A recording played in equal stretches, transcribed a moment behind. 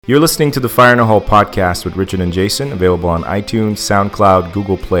You're listening to the Fire in a Hole podcast with Richard and Jason, available on iTunes, SoundCloud,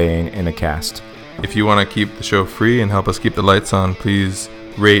 Google Play, and Acast. If you want to keep the show free and help us keep the lights on, please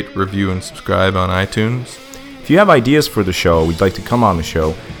rate, review, and subscribe on iTunes. If you have ideas for the show, we'd like to come on the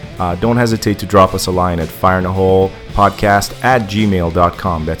show, don't hesitate to drop us a line at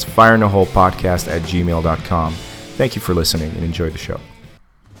fireintheholepodcast@gmail.com. That's fireintheholepodcast@gmail.com. Thank you for listening and enjoy the show.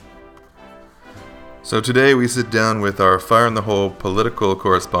 So today we sit down with our Fire in the Hole political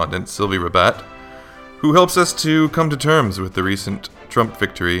correspondent, Sylvie Rabbat, who helps us to come to terms with the recent Trump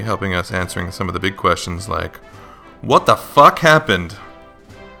victory, helping us answering some of the big questions like, what the fuck happened?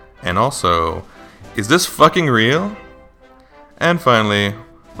 And also, is this fucking real? And finally,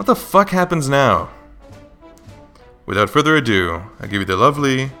 what the fuck happens now? Without further ado, I give you the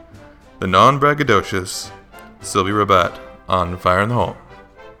lovely, the non-braggadocious Sylvie Rabbat on Fire in the Hole.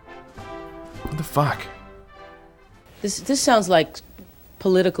 What the fuck? This sounds like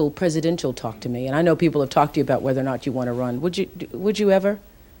political presidential talk to me, and I know people have talked to you about whether or not you want to run. Would you ever?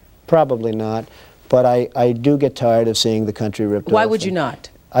 Probably not, but I do get tired of seeing the country ripped off. Why would you not?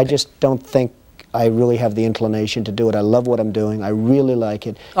 I just don't think I really have the inclination to do it. I love what I'm doing. I really like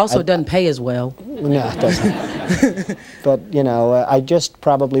it. Also, it doesn't pay as well. No, it doesn't. But, I just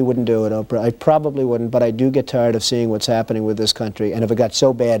probably wouldn't do it, Oprah. I probably wouldn't, but I do get tired of seeing what's happening with this country. And if it got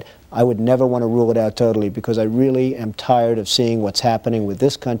so bad, I would never want to rule it out totally, because I really am tired of seeing what's happening with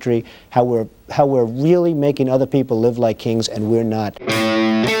this country, how we're really making other people live like kings, and we're not.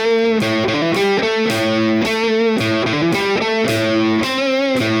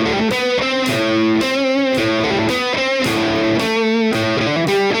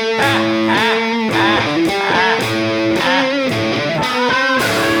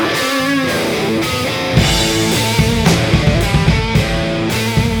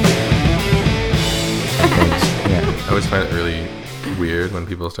 I always find it really weird when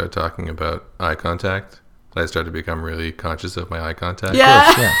people start talking about eye contact. I start to become really conscious of my eye contact.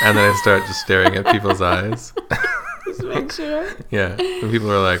 Yeah. And then I start just staring at people's eyes. Just make sure. Yeah. When people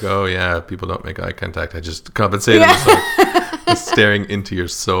are like, oh, yeah, people don't make eye contact, I just compensate. It's like just staring into your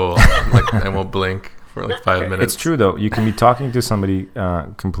soul. Like, I won't blink for like 5 minutes. It's true, though. You can be talking to somebody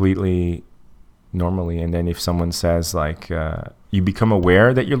completely normally, and then if someone says, like, you become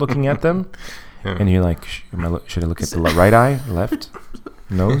aware that you're looking at them, and you're like, should I look at the right eye, left,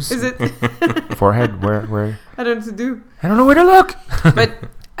 nose, Is it? forehead, where? I don't know what to do. I don't know where to look. But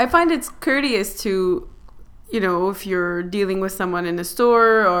I find it's courteous to, if you're dealing with someone in a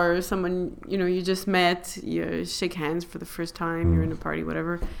store or someone, you just met, you shake hands for the first time, you're in a party,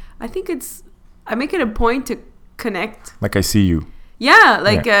 whatever. I make it a point to connect. Like, I see you. Yeah,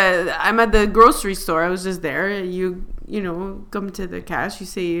 I'm at the grocery store. I was just there. You come to the cash. You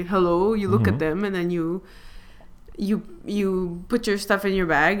say hello. You look at them, and then you put your stuff in your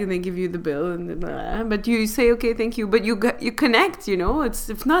bag, and they give you the bill. And but you say okay, thank you. But you connect. It's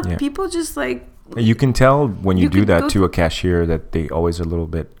if not people just like. You can tell when you do that to a cashier that they always are a little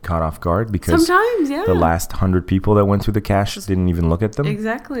bit caught off guard, because sometimes the last 100 people that went through the cash didn't even look at them.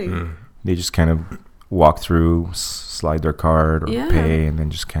 Exactly. They just kind of walk through, slide their card or pay, and then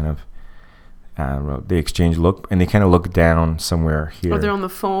just kind of they exchange look, and they kind of look down somewhere here. Or they're on the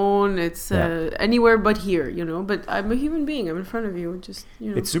phone. It's anywhere but here, But I'm a human being. I'm in front of you. Just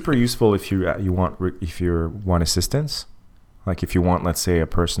It's super useful if you want assistance. Like if you want, let's say, a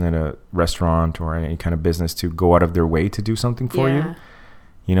person in a restaurant or any kind of business to go out of their way to do something for you.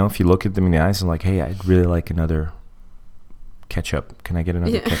 If you look at them in the eyes and like, hey, I'd really like another ketchup. Can I get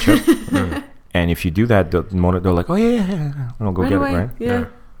another ketchup? And if you do that, the moment they're like, oh, yeah. And I'll go get it, right? Yeah.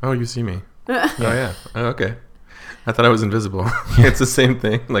 Oh, you see me. Oh, yeah. Oh, okay. I thought I was invisible. It's the same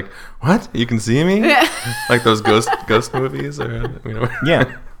thing. Like, what? You can see me? Yeah. Like those ghost movies? Or,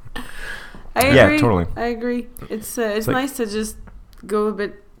 Yeah. I agree. Yeah, totally. I agree. It's like, nice to just go a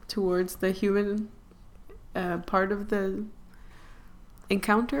bit towards the human part of the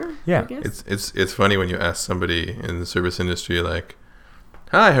encounter. Yeah. I guess. It's funny when you ask somebody in the service industry, like,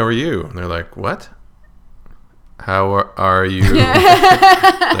 hi, how are you? And they're like, what? How are you?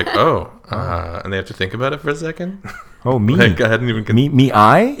 Like, and they have to think about it for a second. Oh, me. Like, I hadn't even... Me,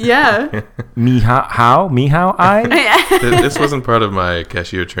 I? Yeah. Me, how? Me, how, I? This wasn't part of my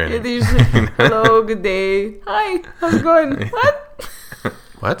cashier training. Hello, good day. Hi, how's it going? What?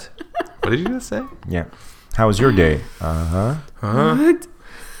 What? What did you just say? Yeah. How was your day? What?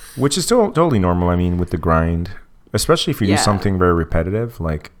 Which is totally normal, I mean, with the grind. Especially if you do something very repetitive,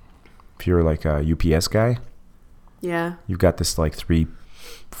 like if you're like a UPS guy. Yeah. You've got this like 3-4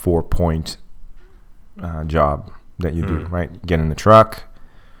 point job that you do, right? You get in the truck,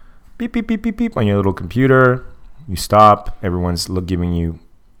 beep, beep, beep, beep, beep on your little computer. You stop. Everyone's giving you,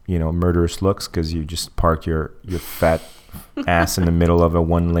 murderous looks because you just parked your fat ass in the middle of a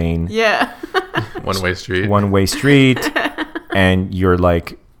one-lane one-way street and you're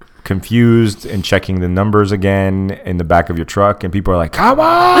like confused and checking the numbers again in the back of your truck, and people are like, come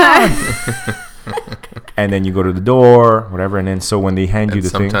on. And then you go to the door, whatever, and then so when they hand you the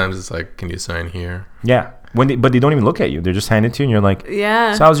thing, sometimes it's like, can you sign here? Yeah, but they don't even look at you. They just hand it to you, and you're like,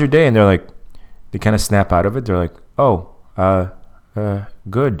 yeah, so how's your day? And they're like, they kind of snap out of it. They're like, oh,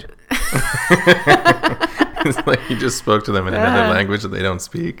 good. It's like you just spoke to them in another language that they don't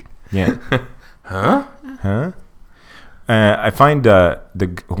speak. Yeah. Huh? I find the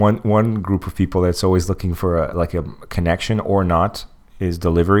one group of people that's always looking for a connection or not is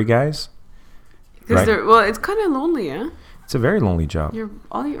delivery guys. Because it's kind of lonely, yeah. It's a very lonely job. You're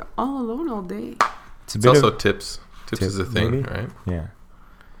all alone all day. It's also tips. Tips is a thing, maybe? Right? Yeah.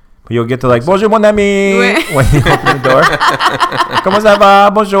 But you'll get to like, bonjour mon ami, when you open the door. Comment ça va?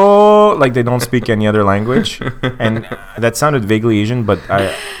 Bonjour. Like they don't speak any other language. And that sounded vaguely Asian, but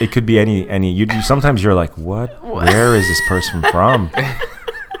it could be any. Sometimes you're like, what? Where is this person from?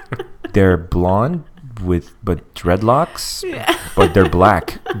 They're blonde but dreadlocks, but they're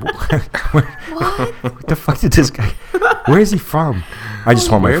black. What the fuck did this guy? Where is he from? I just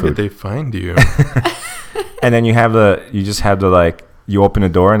want my food. Where did they find you? And then you just have the like. You open the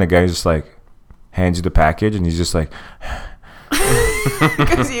door and the guy just like hands you the package and he's just like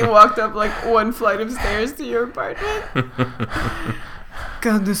because you walked up like one flight of stairs to your apartment.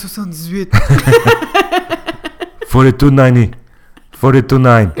 4278 4290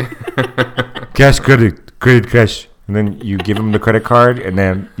 429 cash credit cash, and then you give him the credit card, and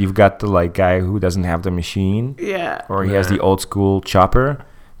then you've got the like guy who doesn't have the machine, or he has the old school chopper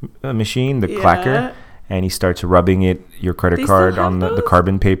machine, the clacker. And he starts rubbing your credit card on the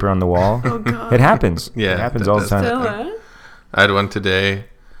carbon paper on the wall. Oh, God. It happens. Yeah. It happens all the time. I had one today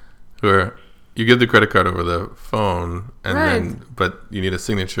where you give the credit card over the phone, and but you need a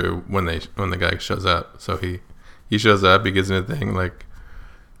signature when the guy shows up. So he shows up, he gives me a thing like,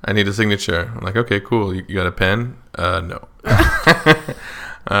 I need a signature. I'm like, okay, cool. You got a pen? No.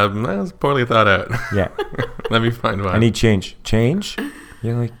 That was poorly thought out. Yeah. Let me find one. I need change. Change?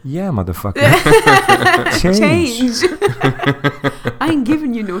 You're like, yeah, motherfucker. Change. I ain't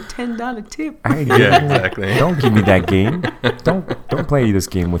giving you no $10 tip. Exactly. Don't give me that game. Don't play this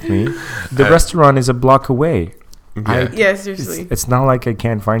game with me. The restaurant is a block away. Yeah, seriously. It's not like I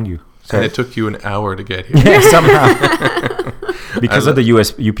can't find you. So. And it took you an hour to get here. Yeah, somehow. Because of the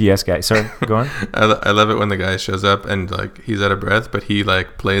UPS guy. Sorry, go on. I love it when the guy shows up and like he's out of breath, but he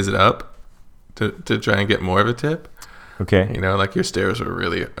like plays it up to try and get more of a tip. Okay. Like your stairs were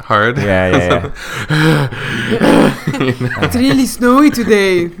really hard. Yeah. It's really snowy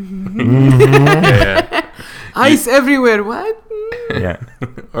today. Yeah. Ice everywhere. What? Yeah.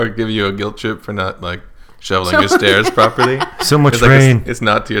 Or give you a guilt trip for not like shoveling your stairs properly. So much rain. Like it's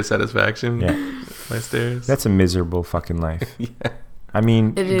not to your satisfaction. Yeah. My stairs. That's a miserable fucking life. Yeah. I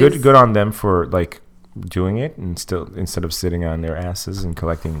mean, good on them for like doing it and still instead of sitting on their asses and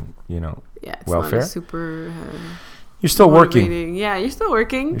collecting, it's welfare. Not a super. You're still working. Yeah, you're still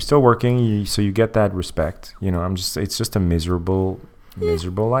working. You're still working, so you get that respect. It's just a miserable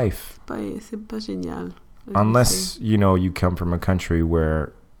life. C'est pas génial. Unless, you come from a country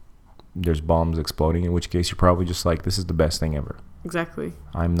where there's bombs exploding, in which case you're probably just like, this is the best thing ever. Exactly.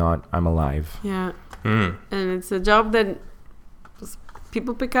 I'm alive. Yeah. And it's a job that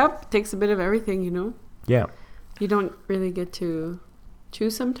people pick up. It takes a bit of everything, Yeah. You don't really get to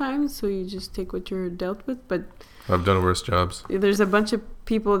choose sometimes, so you just take what you're dealt with, but I've done worse jobs. There's a bunch of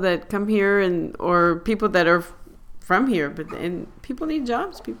people that come here or people that are from here, and people need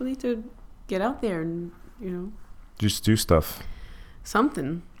jobs. People need to get out there and, just do stuff.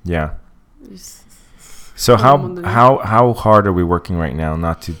 Something. Yeah. So how hard are we working right now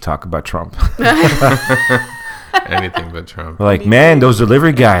not to talk about Trump? Anything but Trump. We're like, man, those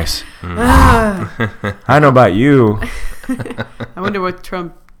delivery guys. I don't know about you. I wonder what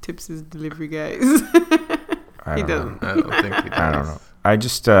Trump tips his delivery guys. He doesn't. I don't think he does. I don't know. I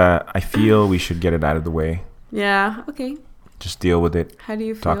just I feel we should get it out of the way. Yeah. Okay. Just deal with it. How do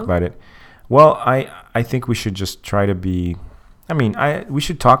you feel? Talk about it. Well, I think we should just try to be. I mean, we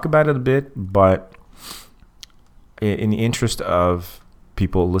should talk about it a bit, but in the interest of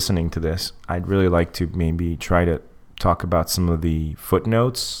people listening to this, I'd really like to maybe try to talk about some of the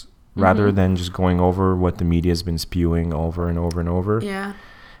footnotes rather than just going over what the media has been spewing over and over and over. Yeah.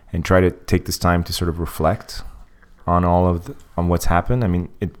 And try to take this time to sort of reflect on on what's happened. I mean,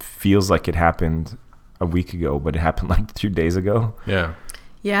 it feels like it happened a week ago, but it happened like 2 days ago. Yeah.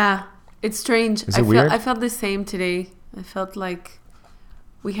 Yeah. It's strange. Is it weird? I felt the same today. I felt like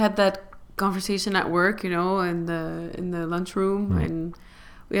we had that conversation at work, in the lunchroom, and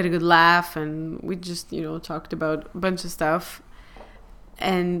we had a good laugh, and we just, talked about a bunch of stuff.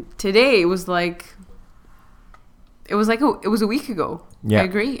 And today it was like it was a week ago. Yeah. I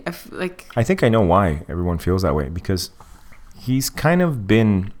agree. I think I know why everyone feels that way, because he's kind of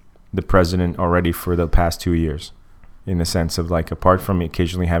been the president already for the past 2 years, in the sense of, like, apart from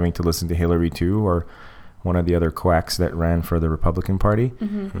occasionally having to listen to Hillary too, or one of the other quacks that ran for the Republican Party,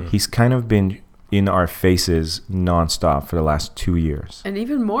 he's kind of been in our faces nonstop for the last 2 years. And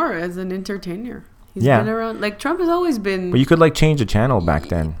even more as an entertainer. He's been around. Like, Trump has always been... But you could, like, change the channel back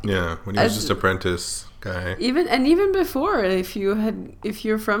then. Yeah, when he was just apprentice guy. Even before, if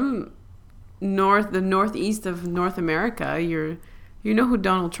you're from the northeast of North America, you know who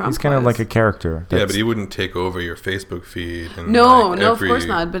Donald Trump is. He's kind of like a character. Yeah, but he wouldn't take over your Facebook feed. And no, of course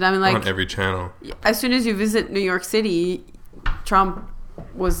not. But I mean, like, on every channel. As soon as you visit New York City, Trump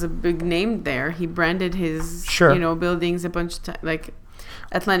was a big name there. He branded his buildings a bunch of like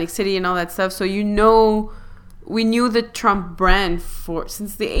Atlantic City and all that stuff. So we knew the Trump brand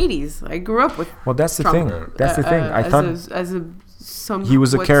since the 80s. I grew up with. Well, that's the Trump, thing. That's the thing. I thought he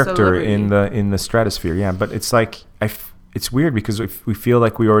was a character celebrity in the stratosphere. Yeah, but it's like it's weird because we feel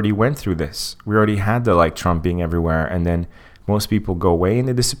like we already went through this. We already had the, like, Trump being everywhere, and then most people go away and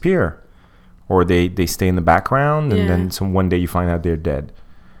they disappear, or they stay in the background, and then one day you find out they're dead.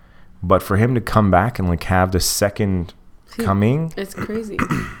 But for him to come back and, like, have the second coming, it's crazy.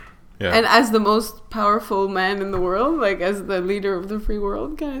 Yeah. And as the most powerful man in the world, like as the leader of the free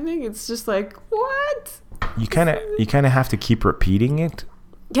world kind of thing, it's just like, what? You kind of have to keep repeating it.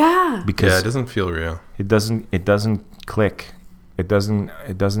 Yeah. Because it doesn't feel real. It doesn't click. It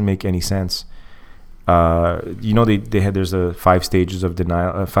doesn't make any sense. There's a 5 stages of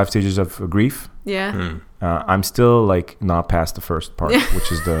denial, 5 stages of grief. Yeah. I'm still, like, not past the first part,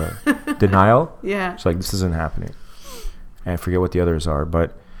 which is the denial. Yeah. It's like, this isn't happening. And I forget what the others are,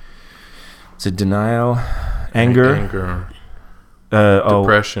 but it's a denial, anger,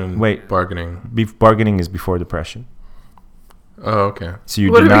 depression. Wait, bargaining. Bargaining is before depression. Oh, okay. So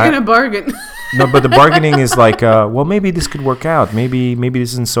what are we gonna bargain? No, but the bargaining is like, well, maybe this could work out. Maybe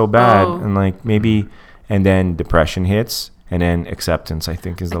this isn't so bad, and like maybe, and then depression hits, and then acceptance, I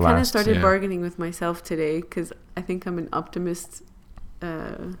think, is the last. I kind of started bargaining with myself today because I think I'm an optimist,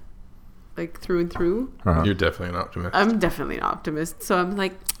 like through and through. Uh-huh. You're definitely an optimist. I'm definitely an optimist. So I'm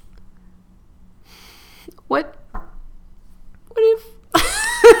like, what if?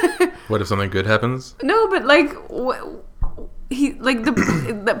 What if something good happens? No, but like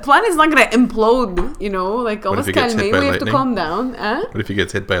the planet's not gonna implode, like all this kind of me. We have to calm down. What if he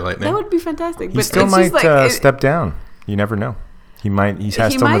gets hit by lightning? That would be fantastic. He still might step down. You never know. He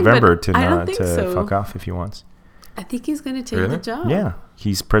has till November to fuck off if he wants. I think he's gonna take the job. Yeah,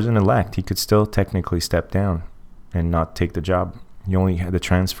 he's president-elect. He could still technically step down and not take the job. He only had the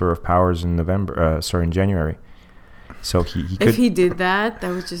transfer of powers in January. So he could. If he did that, that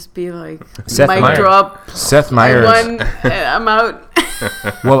would just be like mic drop. Seth Meyers. I won. I'm out.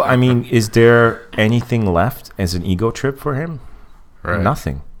 Well, I mean, is there anything left as an ego trip for him? Right.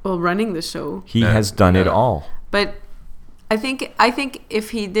 Nothing. Well, running the show. He has done it all. But I think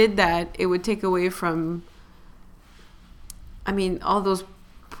if he did that, it would take away from. I mean, all those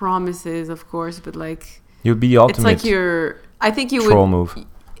promises, of course, but like. You'd be ultimate. It's like I think you troll would. Move.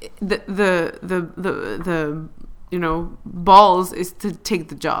 The balls is to take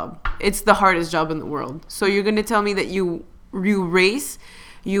the job. It's the hardest job in the world. So you're going to tell me that you race,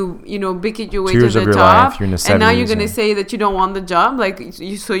 you bicket your way Tears to of the your top, life. You're in the 70s, and now you're going to say that you don't want the job,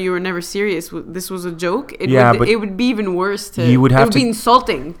 so you were never serious. This was a joke. It would be even worse. It would be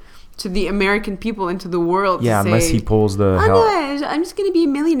insulting to the American people and to the world. Yeah, to say, unless he pulls the. I'm just going to be a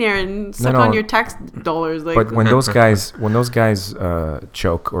millionaire and suck on your tax dollars. Like. But when those guys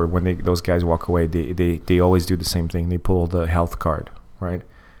choke or when those guys walk away, they always do the same thing. They pull the health card, right?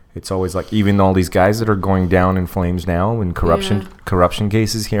 It's always like, even all these guys that are going down in flames now in corruption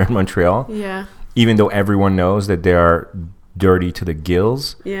cases here in Montreal. Yeah. Even though everyone knows that they are dirty to the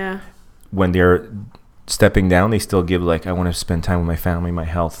gills. Yeah. When they're stepping down, they still give like, I want to spend time with my family, my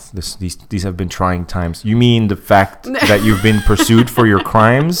health. These have been trying times. You mean the fact that you've been pursued for your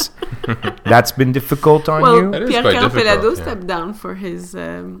crimes? That's been difficult on you? Well, Pierre Carpelado stepped down for his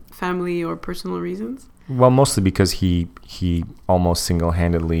family or personal reasons. Well, mostly because he almost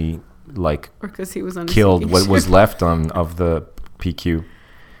single-handedly or because he was killed what was left of the PQ.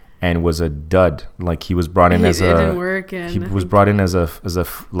 And was a dud. Like he was brought in as a. It didn't work. He was brought in as a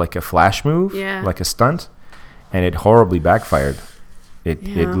like a flash move, like a stunt, and it horribly backfired. It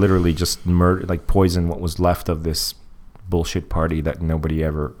literally just poisoned what was left of this bullshit party that nobody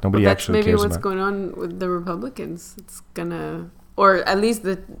But actually maybe cares what's about. going on with the Republicans. It's gonna, or at least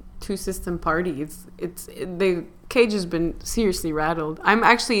the two-system party. The cage has been seriously rattled. I'm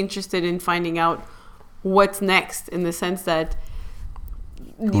actually interested in finding out what's next, in the sense that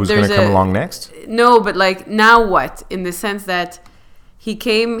Who's going to come along next? No, but like, now what? In the sense that he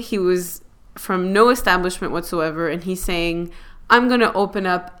was from no establishment whatsoever, and he's saying, I'm going to open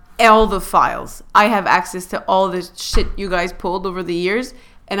up all the files. I have access to all the shit you guys pulled over the years,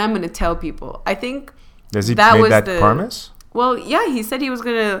 and I'm going to tell people. I think Does he make that promise? Well, yeah, he said he was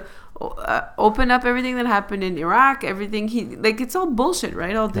going to open up everything that happened in Iraq, everything. It's all bullshit,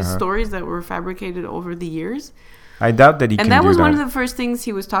 right? All these stories that were fabricated over the years. I doubt that he can do that. And that was one of the first things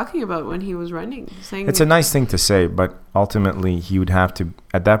he was talking about when he was running. Saying, it's a nice thing to say, but ultimately he would have to,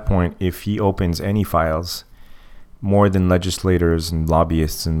 at that point, if he opens any files, more than legislators and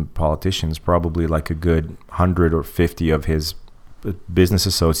lobbyists and politicians, probably like a good 100 or 50 of his business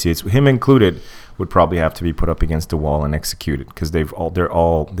associates, him included, would probably have to be put up against the wall and executed, because they've all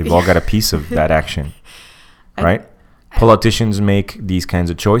got a piece of that action, right? Politicians make these kinds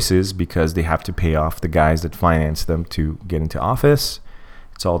of choices because they have to pay off the guys that finance them to get into office.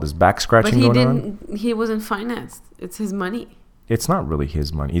 It's all this back scratching going on. He wasn't financed. It's his money. It's not really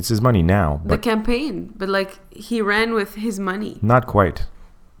his money. It's his money now. The campaign, but like, he ran with his money. Not quite.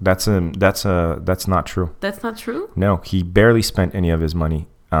 That's not true. That's not true? No, he barely spent any of his money.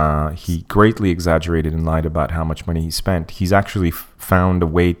 He greatly exaggerated and lied about how much money he spent. He's actually found a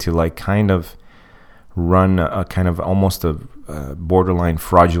way to like kind of run a kind of almost a borderline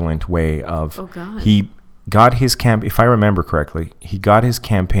fraudulent way of. Oh God. He got his if I remember correctly, he got his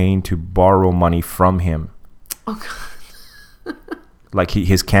campaign to borrow money from him. Oh God. Like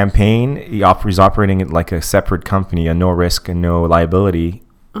his campaign, he's operating it like a separate company, a no risk and no liability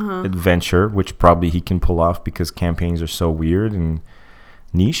adventure, which probably he can pull off because campaigns are so weird and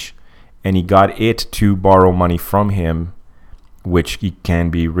niche. And he got it to borrow money from him, which he can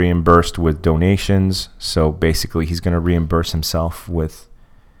be reimbursed with donations. So basically, he's going to reimburse himself with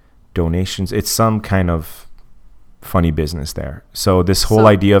donations. It's some kind of funny business there. So this whole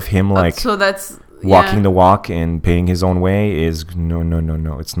idea of him walking the walk and paying his own way is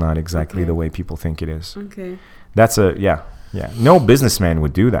no. It's not exactly the way people think it is. Okay. That's yeah. No businessman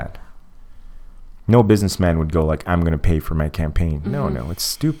would do that. No businessman would go like, I'm going to pay for my campaign. No, it's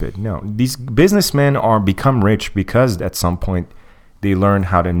stupid. No, these businessmen become rich because at some point they learn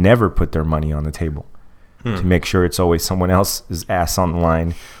how to never put their money on the table to make sure it's always someone else's ass on the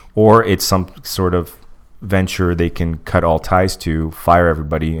line, or it's some sort of venture they can cut all ties to, fire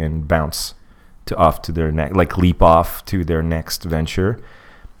everybody and bounce off to their next, like leap off to their next venture,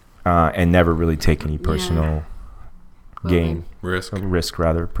 and never really take any personal gain, risk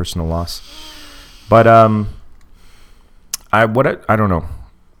rather, personal loss. But I don't know.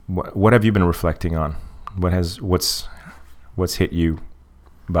 What have you been reflecting on? What's hit you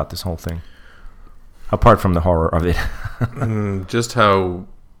about this whole thing, apart from the horror of it? Just how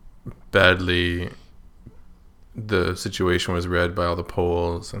badly the situation was read by all the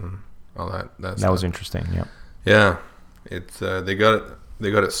polls and all that. That was interesting. Yeah. Yeah, it's they got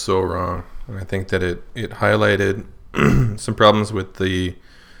it so wrong, and I think that it highlighted some problems with the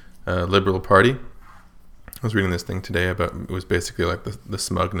Liberal Party. I was reading this thing today about, it was basically like the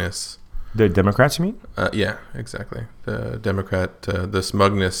smugness. The Democrats, you mean? Yeah, exactly. The the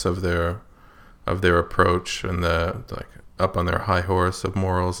smugness of their approach, and the like up on their high horse of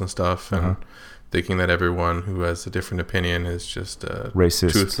morals and stuff, and thinking that everyone who has a different opinion is just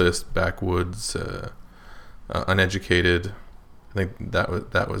racist, toothless, backwoods, uneducated. I think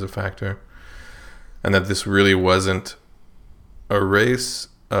that was a factor, and that this really wasn't a race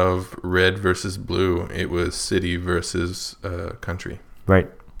of red versus blue. It was city versus country.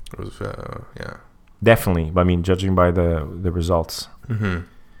 Right. It was definitely. I mean, judging by the results. Mm-hmm.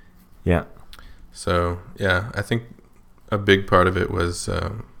 Yeah. So yeah, I think a big part of it was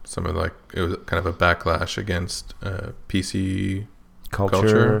it was kind of a backlash against PC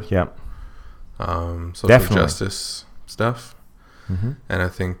culture. Yeah. Social definitely. Justice stuff. Mm-hmm. And I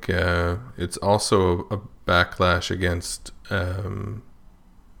think it's also a backlash against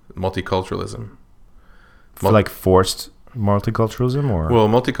multiculturalism. Like forced multiculturalism, or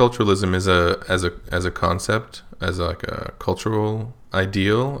multiculturalism is as a concept, as like a cultural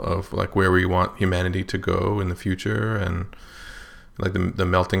ideal of like where we want humanity to go in the future, and like the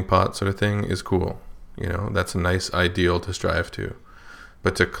melting pot sort of thing is cool. You know, that's a nice ideal to strive to.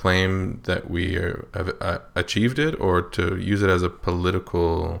 But to claim that we have achieved it, or to use it as a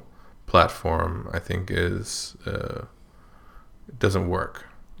political platform, I think is doesn't work.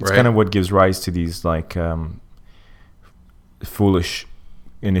 It's kind of what gives rise to these like foolish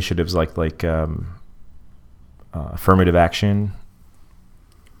initiatives like affirmative action.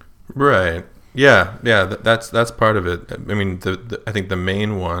 Right. Yeah. That's part of it. I mean, I think the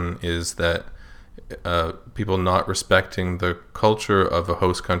main one is that people not respecting the culture of a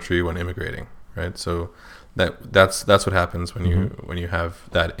host country when immigrating. Right. So that's what happens when you have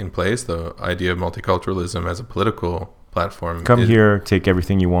that in place. The idea of multiculturalism as a political platform. Come here, take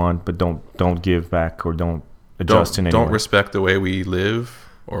everything you want, but don't give back or don't adjust in any way. Don't respect the way we live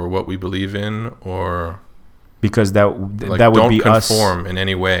or what we believe in, or because that would be us. Don't conform in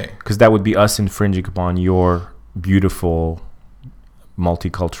any way. Because that would be us infringing upon your beautiful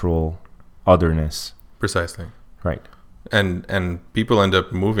multicultural otherness. Precisely. Right. And people end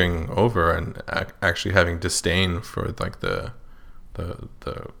up moving over and actually having disdain for like the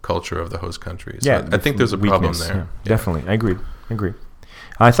culture of the host country. So yeah, I think there's a problem there. Yeah, definitely. I agree.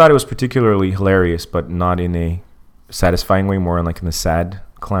 I thought it was particularly hilarious, but not in a satisfying way, more in like in the sad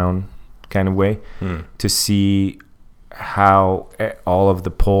clown kind of way, to see how all of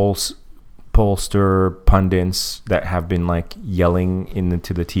the pollster pundits that have been like yelling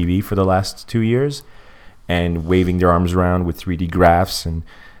into the TV for the last 2 years and waving their arms around with 3D graphs and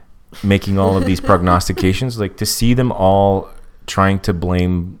making all of these prognostications, like to see them all trying to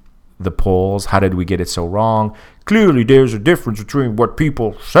blame the polls. How did we get it so wrong? Clearly there's a difference between what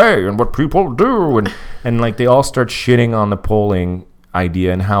people say and what people do, and like they all start shitting on the polling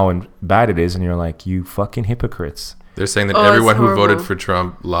idea and how bad it is, and you're like, you fucking hypocrites. They're saying that everyone who voted for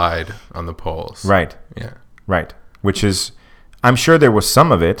Trump lied on the polls. Right. Yeah. Right. Which is, I'm sure there was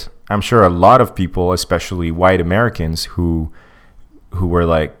some of it. I'm sure a lot of people, especially white Americans, who were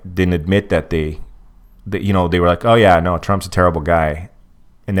like, didn't admit that they were like, oh yeah, no, Trump's a terrible guy,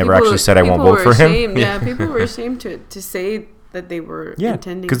 and never actually said I won't vote for him. Yeah, people were ashamed to say that they were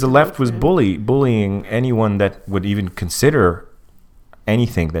intending. Because the left was bullying anyone that would even consider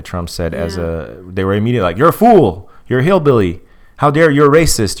anything that Trump said as they were immediately like, you're a fool, you're a hillbilly, how dare you're a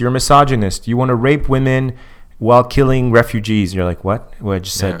racist, you're a misogynist, you want to rape women while killing refugees. And you're like, what? Well, I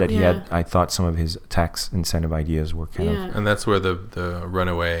just said that he had, I thought some of his tax incentive ideas were kind of. And that's where the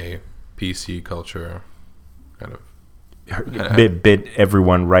runaway PC culture kind of bit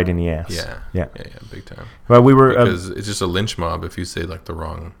everyone right in the ass. Yeah, big time. Well, we were because it's just a lynch mob if you say like the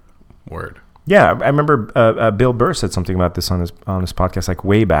wrong word. Yeah, I remember Bill Burr said something about this on this podcast, like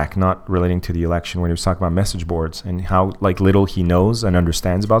way back, not relating to the election, when he was talking about message boards and how like little he knows and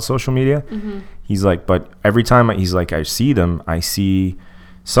understands about social media. Mm-hmm. He's like, but every time he's like, I see them, I see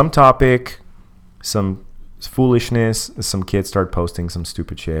some topic, some foolishness, some kids start posting some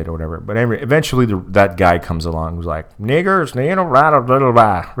stupid shit or whatever. But anyway, eventually that guy comes along who's like, niggers,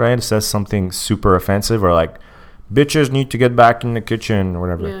 right? It says something super offensive, or like, bitches need to get back in the kitchen or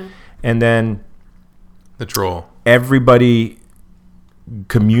whatever. Yeah. And then the troll, everybody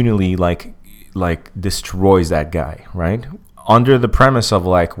communally like destroys that guy, right? Under the premise of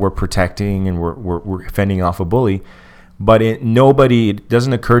like, we're protecting and we're fending off a bully. But it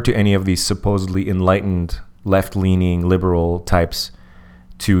doesn't occur to any of these supposedly enlightened, left-leaning, liberal types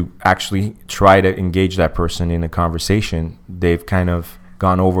to actually try to engage that person in a conversation. They've kind of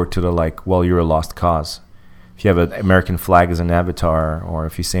gone over to the like, well, you're a lost cause. If you have an American flag as an avatar, or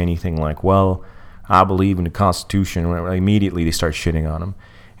if you say anything like, well, I believe in the Constitution, immediately they start shitting on him.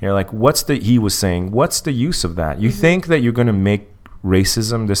 And you're like, he was saying, what's the use of that? You think that you're going to make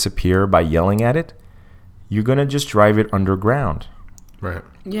racism disappear by yelling at it? You're going to just drive it underground. Right.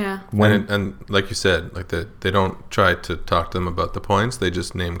 Yeah. And like you said, like they don't try to talk to them about the points. They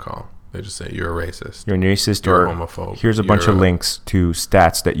just name call. They just say, you're a racist. You're a racist, you're or a homophobe. Here's a bunch of links to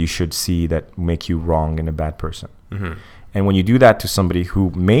stats that you should see that make you wrong and a bad person. Mm-hmm. And when you do that to somebody who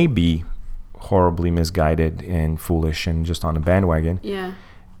may be horribly misguided and foolish and just on a bandwagon,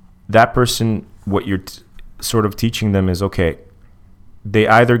 that person, what you're sort of teaching them is, okay, they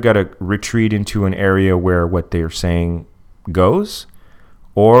either got to retreat into an area where what they're saying goes,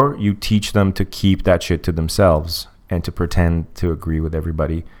 or you teach them to keep that shit to themselves and to pretend to agree with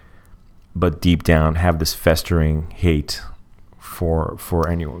everybody, but deep down have this festering hate for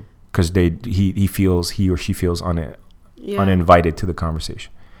anyone, because he or she feels uninvited to the conversation.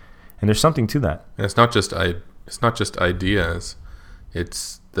 And there's something to that. And it's not just ideas.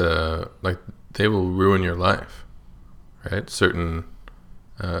 It's they will ruin your life, right? Certain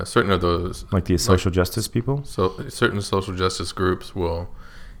of those, like the social justice people. So certain social justice groups will,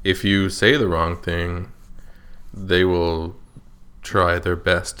 if you say the wrong thing, they will try their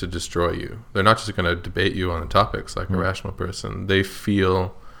best to destroy you. They're not just going to debate you on the topics like a rational person. They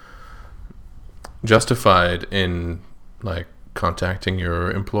feel justified in like contacting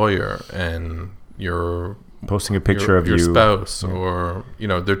your employer and your posting a picture of your you, spouse, or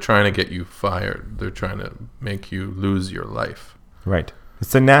they're trying to get you fired. They're trying to make you lose your life. Right.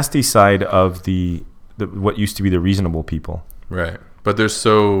 It's the nasty side of the what used to be the reasonable people. Right. But they're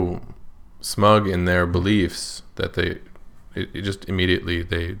so smug in their beliefs that it just immediately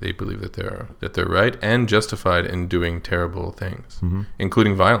they believe that they're right and justified in doing terrible things,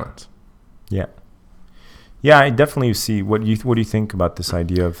 including violence. Yeah. Yeah, I definitely see. What do you think about this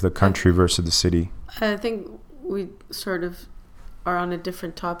idea of the country versus the city? I think we sort of are on a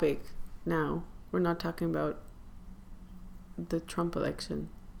different topic now. We're not talking about the Trump election.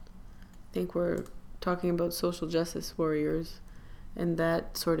 I think we're talking about social justice warriors and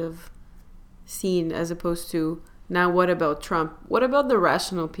that sort of scene, as opposed to, now what about Trump? What about the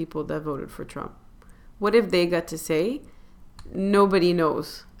rational people that voted for Trump? What if they got to say? Nobody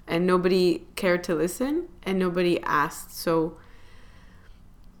knows. And nobody cared to listen, and nobody asked. So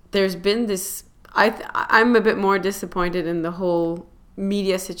there's been this. I'm a bit more disappointed in the whole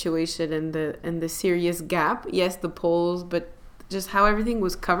media situation and the serious gap. Yes, the polls, but just how everything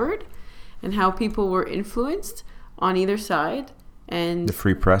was covered, and how people were influenced on either side, and the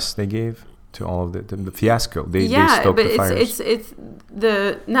free press they gave to all of the fiasco. They stoked the fires. It's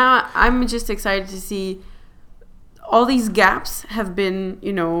now I'm just excited to see. All these gaps have been,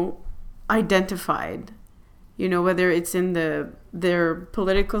 identified, whether it's in their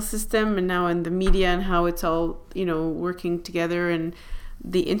political system and now in the media and how it's all, working together and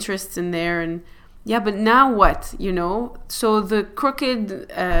the interests in there. And yeah, but now what, So the crooked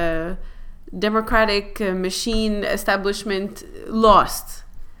democratic machine establishment lost.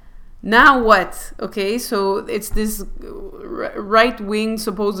 Now what? Okay, so it's this right-wing,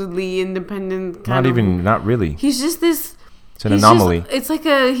 supposedly independent kind of... Not really. He's just this... It's an anomaly. He's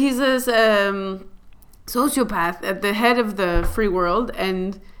a sociopath at the head of the free world,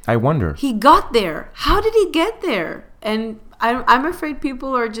 and... I wonder. He got there. How did he get there? And I'm afraid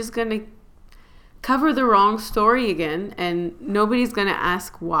people are just going to cover the wrong story again, and nobody's going to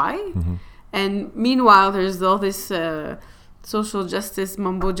ask why. Mm-hmm. And meanwhile, there's all this... social justice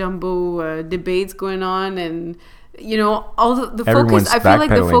mumbo jumbo debates going on, and all the focus. I feel like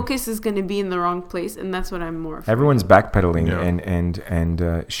the focus is going to be in the wrong place, and that's what I'm more afraid Everyone's of. Backpedaling and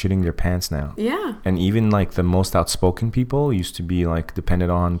shitting their pants now. Yeah. And even like the most outspoken people used to be like depended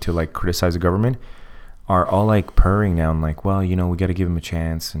on to like criticize the government are all like purring now and like, well, we got to give him a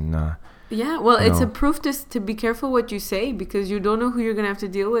chance. And yeah, well, it's a proof to be careful what you say, because you don't know who you're gonna have to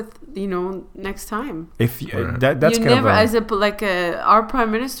deal with, next time. If that's you never, as our prime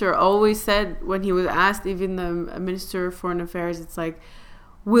minister always said when he was asked, even the minister of foreign affairs, it's like,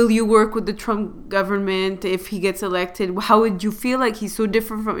 will you work with the Trump government if he gets elected? How would you feel? Like he's so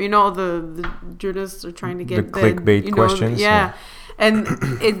different from the journalists are trying to get the clickbait questions. Yeah. And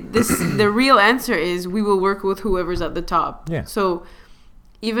the real answer is we will work with whoever's at the top. Yeah. So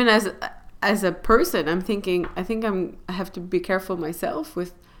even as a person, I think I have to be careful myself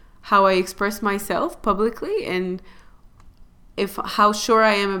with how I express myself publicly, and how sure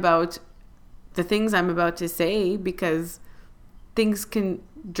I am about the things I'm about to say, because things can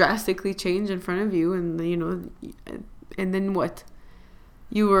drastically change in front of you, and and then what?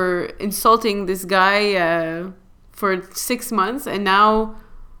 You were insulting this guy for 6 months, and now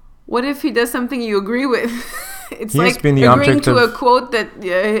what if he does something you agree with? It's like agreeing to a quote that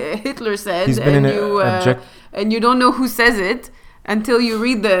Hitler said, and you don't know who says it until you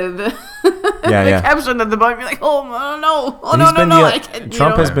read the caption at the bottom. You're like, oh no, I can't.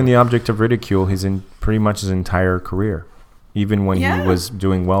 Trump has been the object of ridicule pretty much his entire career, even when he was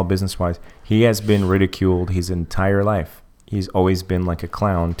doing well business-wise. He has been ridiculed his entire life. He's always been like a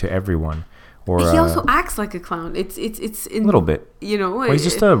clown to everyone. Or he also acts like a clown. It's a little bit. Well, he's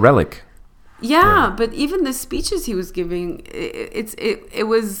just a relic. Yeah, but even the speeches he was giving, it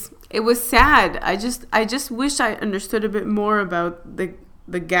was sad. I just wish I understood a bit more about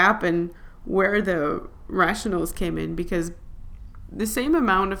the gap and where the rationals came in, because the same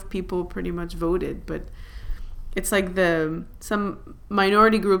amount of people pretty much voted, but it's like some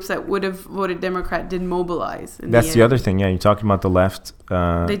minority groups that would have voted Democrat didn't mobilize. That's the other thing. Yeah, you're talking about the left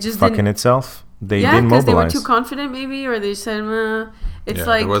they just fucking itself. They didn't mobilize. They were too confident, maybe, or they said, it's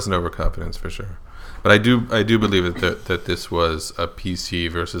like... there was an overconfidence for sure. But I do believe that this was a PC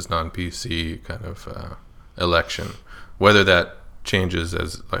versus non-PC kind of election. Whether that changes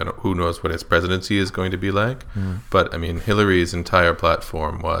as who knows what his presidency is going to be like. But I mean, Hillary's entire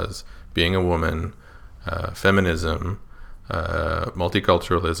platform was being a woman, feminism,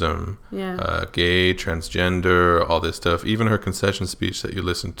 multiculturalism, gay, transgender, all this stuff. Even her concession speech that you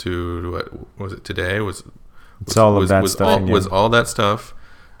listened to, what was it today? Was all that stuff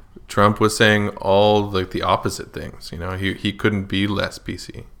Trump was saying all the opposite things. He couldn't be less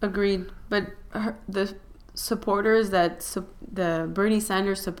PC. Agreed. But the supporters the Bernie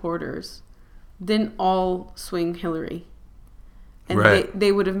Sanders supporters didn't all swing Hillary. And right.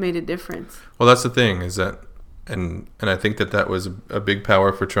 they would have made a difference. Well, that's the thing is that, and I think that was a big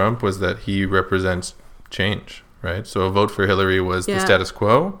power for Trump, was that he represents change, right? So a vote for Hillary was the status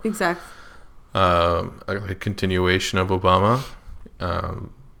quo. Exactly. A continuation of Obama,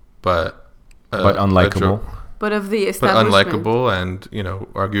 but unlikable. But of the establishment. But unlikable and,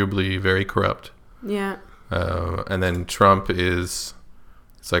 arguably very corrupt. Yeah. And then Trump it's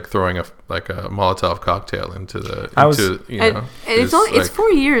like throwing a Molotov cocktail into it's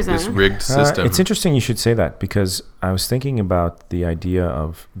 4 years. This rigged system. It's interesting you should say that, because I was thinking about the idea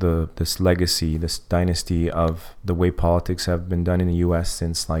of this legacy, this dynasty of the way politics have been done in the U.S.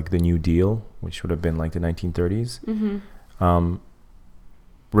 since like the New Deal, which would have been like the 1930s. Mm-hmm.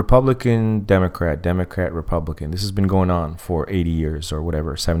 Republican, Democrat, Democrat, Republican. This has been going on for 80 years or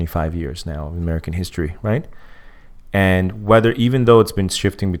whatever, 75 years now of American history, right? And even though it's been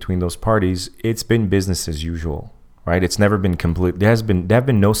shifting between those parties, it's been business as usual, right? It's never been complete. There have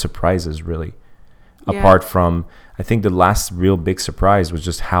been no surprises really, apart from, I think the last real big surprise was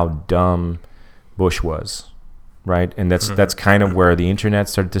just how dumb Bush was, right? And that's kind of where the internet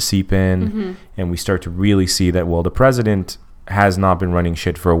started to seep in, and we start to really see that, well, the president has not been running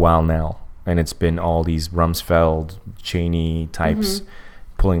shit for a while now, and it's been all these Rumsfeld, Cheney types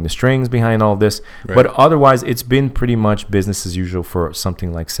pulling the strings behind all this. Right. But otherwise, it's been pretty much business as usual for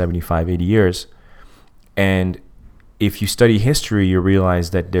something like 75, 80 years. And if you study history, you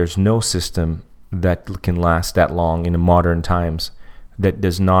realize that there's no system that can last that long in the modern times that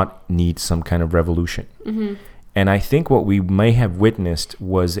does not need some kind of revolution. Mm-hmm. And I think what we may have witnessed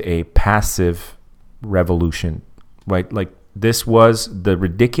was a passive revolution, right? Like, this was the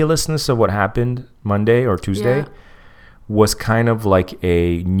ridiculousness of what happened Monday or Tuesday was kind of like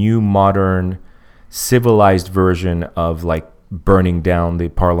a new modern civilized version of like burning down the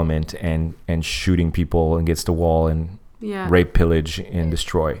parliament and shooting people against the wall and rape, pillage, and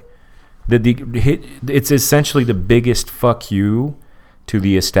destroy. It's essentially the biggest fuck you to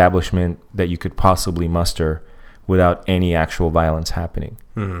the establishment that you could possibly muster without any actual violence happening.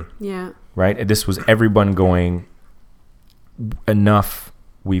 Mm-hmm. Yeah. Right? And this was everyone going, enough.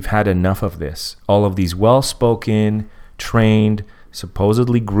 We've had enough of this. All of these well-spoken, trained,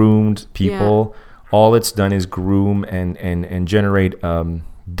 supposedly groomed people, all it's done is groom and generate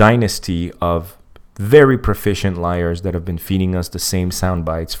dynasty of very proficient liars that have been feeding us the same sound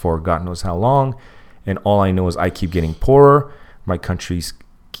bites for God knows how long. And all I know is I keep getting poorer. My country's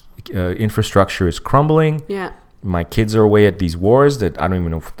infrastructure is crumbling. Yeah. My kids are away at these wars that I don't even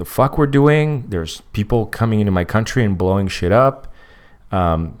know what the fuck we're doing. There's people coming into my country and blowing shit up.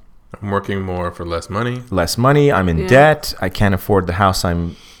 I'm working more for less money. I'm in debt. I can't afford the house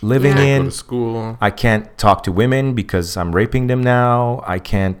I'm living in. Go to school. I can't talk to women because I'm raping them now. I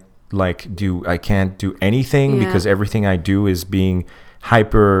can't do anything because everything I do is being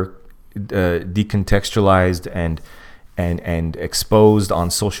hyper decontextualized and exposed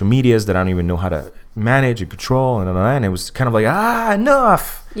on social medias that I don't even know how to manage and control, and it was kind of like,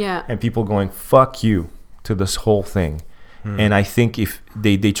 enough. Yeah. And people going, fuck you to this whole thing. And I think if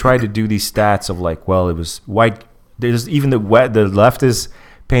they try to do these stats of like, well, it was white. There's even the left is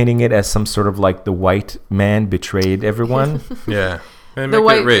painting it as some sort of like the white man betrayed everyone. Yeah. They make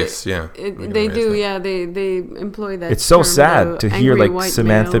it race, they do, they employ that. It's so sad to hear like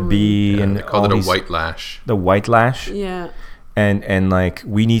Samantha Bee and they call it a white lash. The white lash. Yeah. And like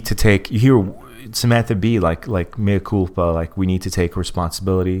we need to take, you hear Samantha Bee like mea culpa, like we need to take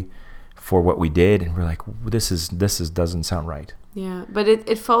responsibility for what we did, and we're like, this doesn't sound right. Yeah, but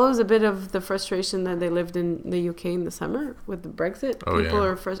it follows a bit of the frustration that they lived in the UK in the summer with the Brexit. People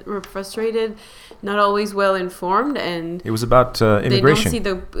were frustrated, not always well informed, and it was about immigration. They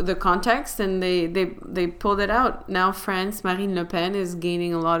don't see the context, and they pulled it out. Now France, Marine Le Pen is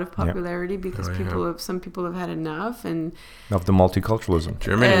gaining a lot of popularity because some people have had enough and of the multiculturalism.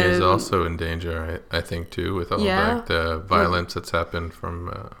 Germany is also in danger, I think, too, with all the violence that's happened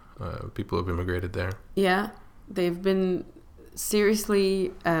from people who've immigrated there. Yeah, they've been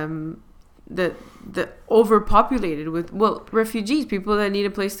seriously the overpopulated with refugees, people that need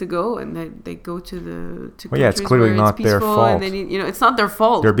a place to go, and they go to it's clearly not their fault. And they need, it's not their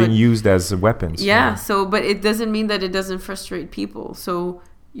fault. They're being used as weapons. Yeah. So, but it doesn't mean that it doesn't frustrate people. So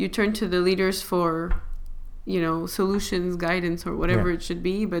you turn to the leaders for, solutions, guidance, or whatever it should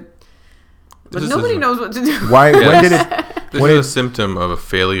be. But nobody knows what to do. Why? When did it? This is a symptom of a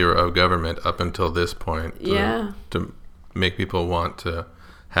failure of government up until this point. To make people want to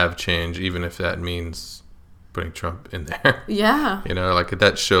have change, even if that means putting Trump in there. Yeah. You know, like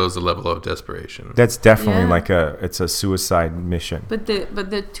that shows a level of desperation. That's definitely it's a suicide mission. But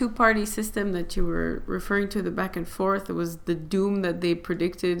the two-party system that you were referring to, the back and forth, it was the doom that they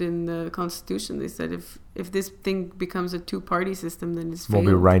predicted in the Constitution. They said if this thing becomes a two-party system, then it's failed.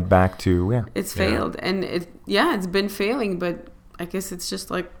 We'll be right back to It's failed, and it's been failing. But I guess it's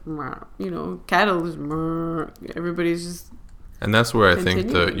just like, you know, cattle is everybody's just. And that's where I think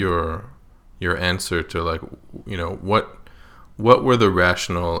that your answer to, like, you know, what were the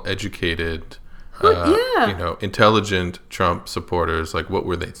rational, educated, you know, intelligent Trump supporters, like, what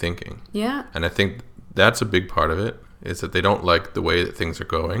were they thinking? Yeah. And I think that's a big part of it, is that they don't like the way that things are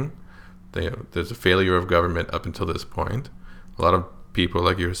going. There's a failure of government up until this point. A lot of people,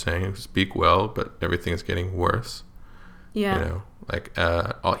 like you were saying, speak well, but everything's getting worse. Yeah. You know, like,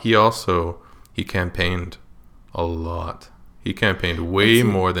 he campaigned a lot. He campaigned way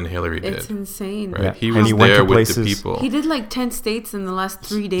more than Hillary did. It's insane. Right? Yeah. He was there with the people. He did like 10 states in the last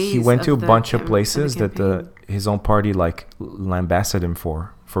 3 days. He went to a bunch of places that his own party like lambasted him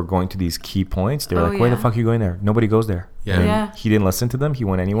for going to these key points. They were like, why the fuck are you going there? Nobody goes there. Yeah. He didn't listen to them. He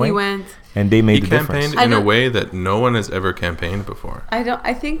went anyway. He went. And they made the difference. He campaigned in a way that no one has ever campaigned before.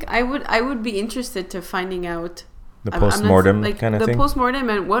 I think I would be interested to finding out the post-mortem kind of thing. The post-mortem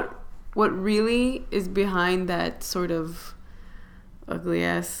and what really is behind that sort of ugly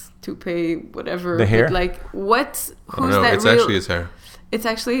ass toupee, whatever. The hair? Like, who's that? It's actually his hair. It's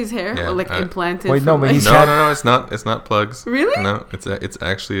actually his hair, yeah, or like implanted. Wait, no, but no, it's not. It's not plugs. Really? No, it's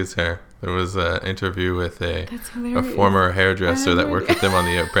actually his hair. There was an interview with a former hairdresser that worked with him on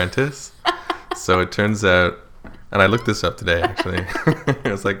The Apprentice. So it turns out, and I looked this up today actually.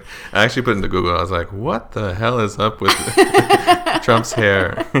 I was like, I actually put it into Google. I was like, what the hell is up with Trump's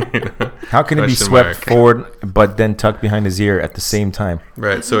hair? How can it be swept forward but then tucked behind his ear at the same time?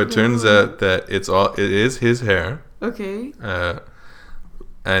 Right. So it turns out that it is his hair. Okay.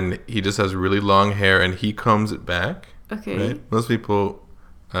 And he just has really long hair, and he combs it back. Okay. Right? Most people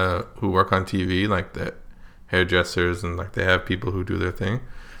who work on TV, like the hairdressers, and like they have people who do their thing.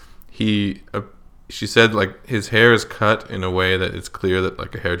 She said, like, his hair is cut in a way that it's clear that,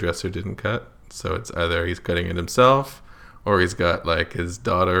 like, a hairdresser didn't cut. So it's either he's cutting it himself, or he's got, like, his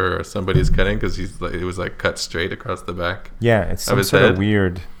daughter or somebody's cutting, because it was like cut straight across the back. Yeah, it's some sort of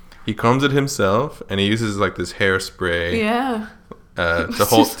weird. He combs it himself, and he uses like this hairspray. Yeah.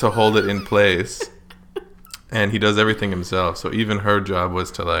 To hold it in place, and he does everything himself. So even her job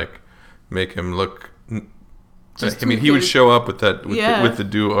was to like make him look. I mean, he would show up with the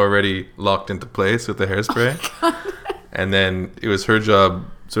do already locked into place with the hairspray, and then it was her job,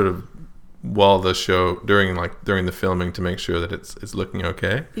 sort of, while the show during the filming, to make sure that it's looking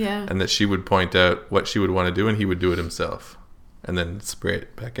okay. Yeah. And that she would point out what she would want to do, and he would do it himself, and then spray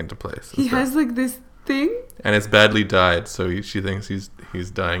it back into place. He has like this thing, and it's badly dyed, so she thinks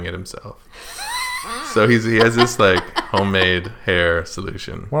he's dyeing it himself. So he has this like homemade hair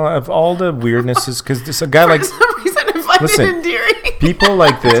solution. Well, of all the weirdnesses, because this a guy like, for some reason I find it endearing. People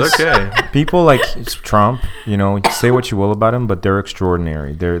like this, it's okay. People like Trump, you know, say what you will about him, but they're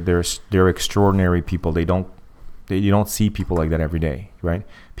extraordinary. They're extraordinary people. You don't see people like that every day, right?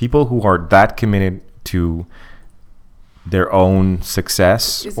 People who are that committed to their own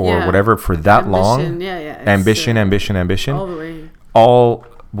success or whatever for that long. Ambition. All the way. All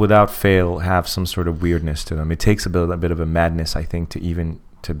without fail have some sort of weirdness to them. It takes a bit of a madness, I think,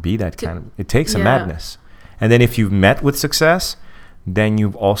 to be that kind of. It takes a madness. And then if you've met with success, then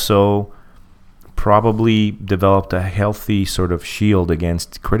you've also probably developed a healthy sort of shield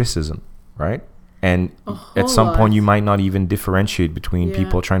against criticism, right? And at some point, you might not even differentiate between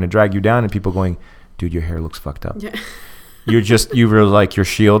people trying to drag you down and people going, dude, your hair looks fucked up. Yeah. You were like, your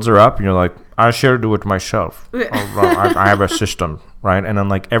shields are up and you're like, I should do it myself. I have a system, right? And then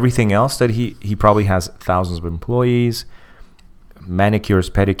like everything else that he probably has thousands of employees, manicures,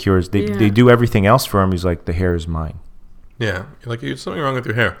 pedicures. They do everything else for him. He's like, the hair is mine. Yeah. You're like, there's something wrong with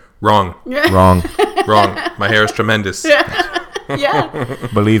your hair. Wrong. Yeah. Wrong. My hair is tremendous. Yeah.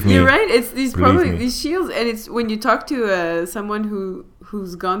 Believe me. You're right. It's these shields, and it's when you talk to someone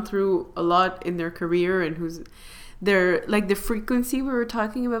who's gone through a lot in their career and they're like the frequency we were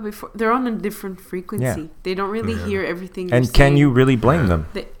talking about before. They're on a different frequency. Yeah. They don't really hear everything. And can you really blame them?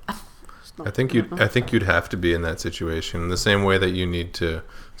 I think you'd have to be in that situation in the same way that you need to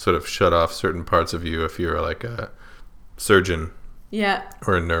sort of shut off certain parts of you if you're like a surgeon. Yeah.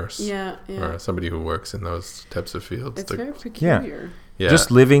 Or a nurse. Yeah. Or somebody who works in those types of fields. It's very peculiar. Yeah.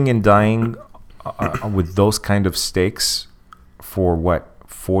 Just living and dying with those kind of stakes for what?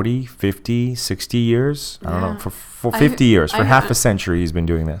 40, 50, 60 years. I don't know, for 50 years, for half a century he's been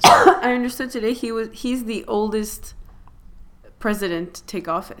doing this. I understood today he's the oldest president to take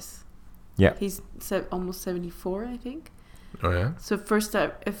office. Yeah. He's almost 74, I think. Oh, yeah? So first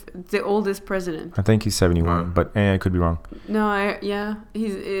time, if the oldest president. I think he's 71, but I could be wrong. No,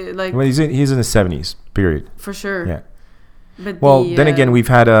 he's like... Well, he's in the 70s, period. For sure. Yeah. But then again, we've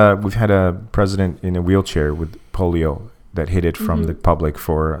had a president in a wheelchair with polio that hid it from the public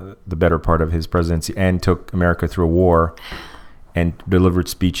for the better part of his presidency and took America through a war and delivered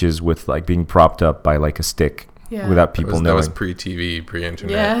speeches with like being propped up by like a stick without people knowing. That was pre-TV,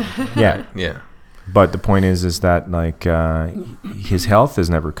 pre-internet. Yeah. Yeah. But the point is that like his health has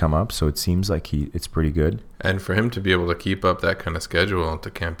never come up, so it seems like it's pretty good. And for him to be able to keep up that kind of schedule to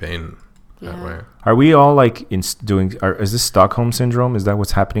campaign that way. Are we all like is this Stockholm syndrome? Is that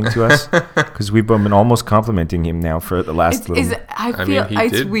what's happening to us? Because we've been almost complimenting him now for the last little. I feel he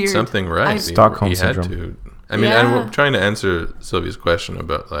it's did weird. Something right. Stockholm he had syndrome. to. I mean, and we're trying to answer Sylvie's question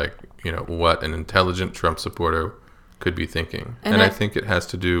about like, you know, what an intelligent Trump supporter could be thinking. And I think it has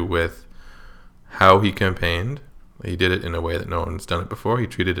to do with how he campaigned. He did it in a way that no one's done it before. He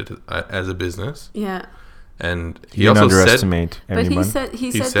treated it as a business. Yeah. And he also also underestimate anyone. But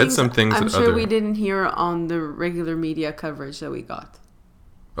he said some things I'm sure we didn't hear on the regular media coverage that we got.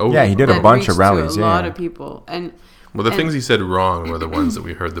 Oh, yeah, he did a bunch of rallies. A lot of people. Well, the things he said wrong were the ones that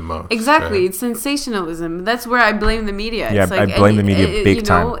we heard the most. Exactly. Right? It's sensationalism. That's where I blame the media. Yeah, it's like, I blame the media big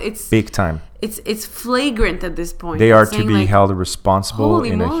time. Big time. It's flagrant at this point. They are to be held responsible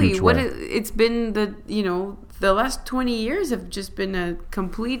in a huge way. It's been the last 20 years have just been a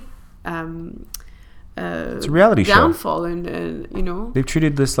complete it's a reality downfall, show. And they've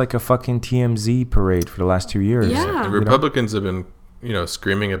treated this like a fucking TMZ parade for the last 2 years. Yeah, the Republicans have been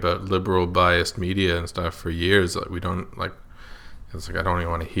screaming about liberal biased media and stuff for years. Like we don't like. It's like I don't even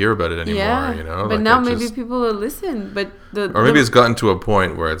want to hear about it anymore. Yeah, but like now maybe people will listen. But or maybe it's gotten to a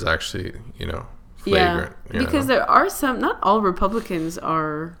point where it's actually flagrant. Yeah, because there are some. Not all Republicans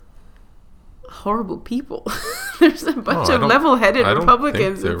are horrible people. There's a bunch of level-headed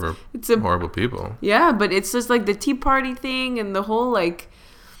Republicans. I don't think they're horrible people. Yeah, but it's just like the Tea Party thing and the whole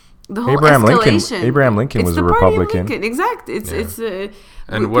Abraham escalation. Abraham Lincoln was a Republican. Exactly.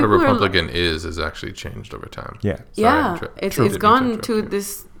 And what a Republican is actually changed over time. Yeah. It's gone to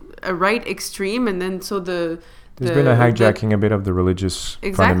this right extreme, and then there's been a hijacking a bit of the religious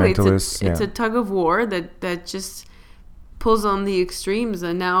fundamentalists. It's a tug of war that just pulls on the extremes,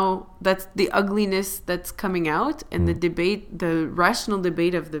 and now that's the ugliness that's coming out, and the rational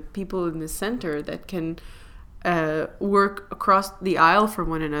debate of the people in the center that can work across the aisle from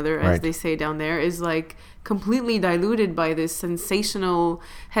one another, as they say down there, is like completely diluted by this sensational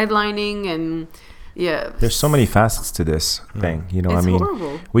headlining. And there's so many facets to this thing. It's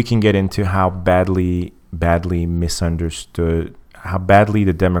horrible. We can get into how badly misunderstood, how badly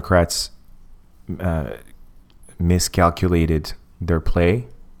the Democrats miscalculated their play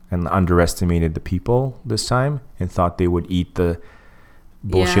and underestimated the people this time and thought they would eat the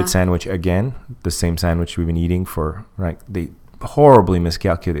bullshit sandwich again, the same sandwich we've been eating for, right? They horribly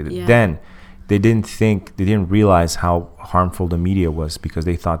miscalculated. Then they didn't realize how harmful the media was, because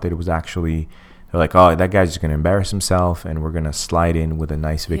they thought that it was actually, they're like, oh, that guy's just going to embarrass himself and we're going to slide in with a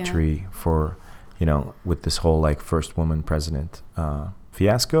nice victory for, with this whole like first woman president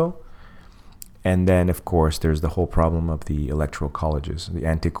fiasco. And then, of course, there's the whole problem of the electoral colleges, the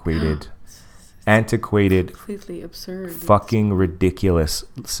antiquated, completely absurd, fucking ridiculous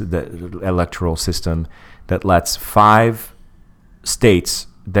the electoral system that lets 5 states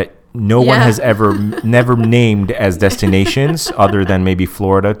that no one has never named as destinations other than maybe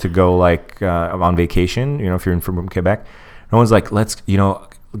Florida to go like on vacation. If you're from Quebec, no one's like, let's,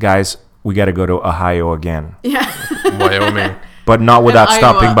 guys, we got to go to Ohio again. Yeah, Wyoming. But not without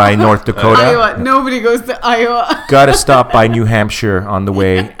stopping by North Dakota. Iowa. Nobody goes to Iowa. Gotta stop by New Hampshire on the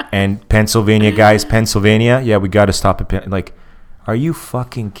way. And Pennsylvania, guys. Pennsylvania. Yeah, we gotta stop at like, are you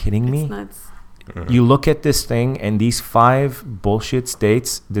fucking kidding me? It's nuts. You look at this thing, and these 5 bullshit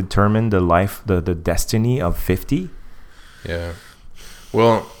states determine the destiny of 50. Yeah.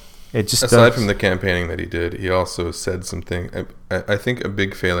 Well, it just aside from the campaigning that he did, he also said something. I think a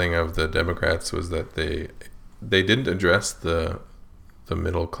big failing of the Democrats was that they didn't address the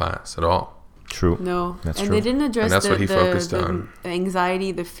middle class at all. True. No. That's true. They didn't address that's what he focused on. The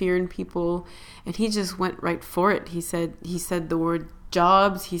anxiety, the fear in people, and he just went right for it. He said the word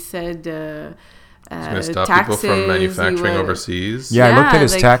jobs. He said he's going to stop taxes, people from manufacturing overseas. Yeah, I looked at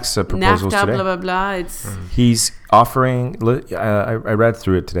his tax proposals NAFTA, today. Blah blah blah. It's he's offering. I read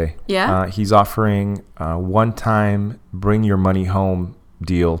through it today. Yeah. He's offering one-time bring your money home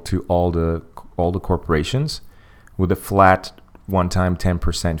deal to all the corporations with a flat one-time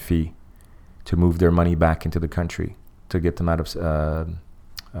 10% fee to move their money back into the country, to get them out of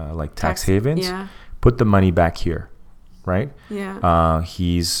like tax havens. Yeah. Put the money back here, right? Yeah.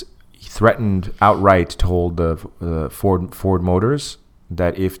 He threatened outright, told the Ford Motors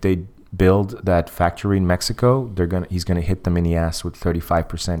that if they build that factory in Mexico, he's gonna hit them in the ass with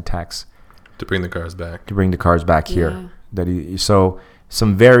 35% tax to bring the cars back. Here. So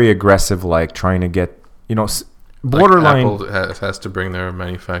some very aggressive, like trying to get, borderline. Like Apple has to bring their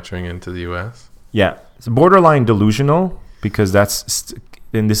manufacturing into the U.S. Yeah, it's borderline delusional, because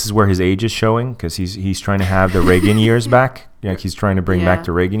and this is where his age is showing, because he's trying to have the Reagan years back. Yeah, he's trying to bring back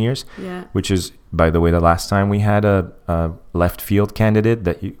the Reagan years. Yeah. Which is, by the way, the last time we had a left field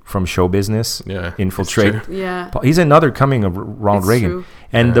candidate from show business infiltrate. Yeah. He's another coming of Ronald Reagan. True.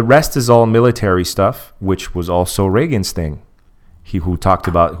 And the rest is all military stuff, which was also Reagan's thing. Who talked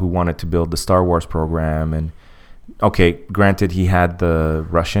about who wanted to build the Star Wars program. And okay, granted, he had the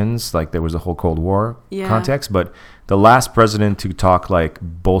Russians, like there was a whole Cold War context, but the last president to talk like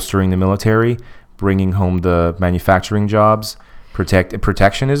bolstering the military, bringing home the manufacturing jobs,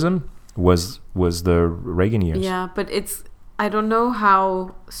 protectionism was the Reagan years. Yeah, but I don't know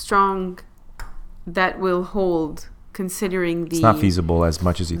how strong that will hold, considering it's not feasible as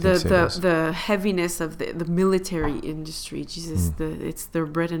much as you think it is. The heaviness of the military industry. Jesus, it's their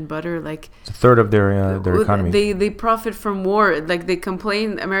bread and butter. Like it's a third of their economy. They profit from war. Like they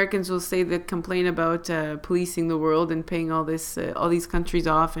complain. Americans will say they complain about policing the world and paying all these countries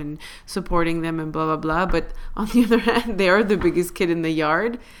off and supporting them and blah blah blah. But on the other hand, they are the biggest kid in the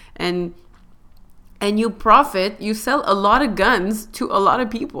yard, and you profit. You sell a lot of guns to a lot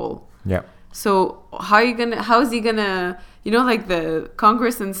of people. Yeah. So how is he gonna, like the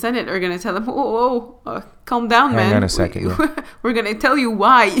Congress and Senate are gonna tell him, calm down, man. Hang on a second. We're gonna tell you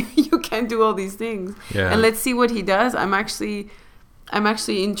why you can't do all these things. Yeah. And let's see what he does. I'm actually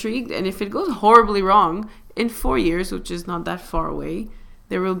intrigued. And if it goes horribly wrong in 4 years, which is not that far away,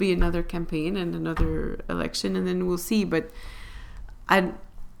 there will be another campaign and another election, and then we'll see. But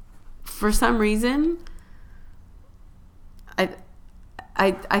for some reason,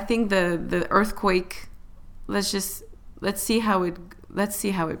 I think the earthquake. Let's see how it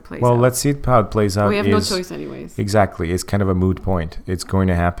plays out. Well, let's see how it plays out. We have no choice, anyways. Exactly, it's kind of a moot point. It's going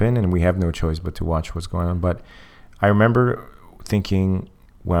to happen, and we have no choice but to watch what's going on. But I remember thinking,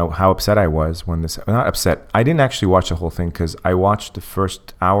 well, how upset I was when this. Not upset. I didn't actually watch the whole thing, because I watched the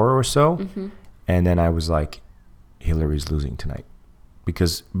first hour or so, and then I was like, Hillary's losing tonight.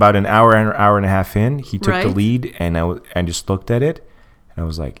 Because about an hour and a half in, he took the lead, and I just looked at it. And I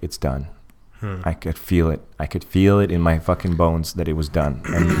was like, it's done. I could feel it. I could feel it in my fucking bones that it was done.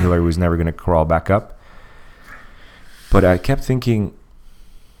 And Hillary was never going to crawl back up. But I kept thinking,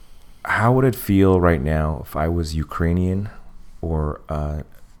 how would it feel right now if I was Ukrainian or a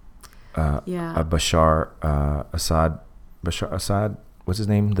Bashar Assad, what's his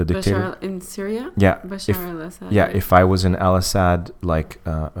name? The dictator? Bashar in Syria? Yeah. Bashar al-Assad. Yeah, if I was an al-Assad,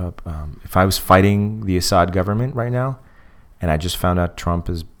 if I was fighting the Assad government right now, and I just found out Trump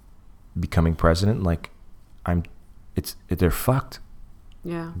is becoming president, they're fucked.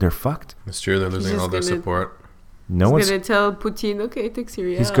 Yeah. They're fucked. It's true, they're losing all their support. He's going to tell Putin, okay, take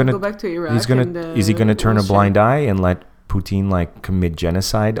Syria, go back to Iraq. Is he going to turn a blind eye and let Putin commit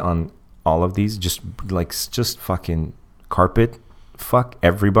genocide on all of these? Just fucking carpet fuck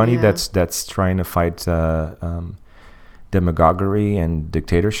everybody that's trying to fight demagoguery and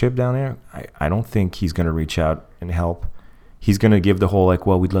dictatorship down there. I don't think he's going to reach out and help. He's going to give the whole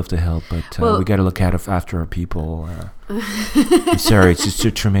we'd love to help, but we got to look after our people. I'm sorry, it's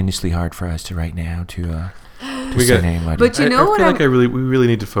just tremendously hard for us right now to say anybody. But I feel like we really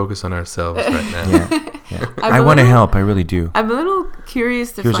need to focus on ourselves right now. Yeah. I want to help. I really do. I'm a little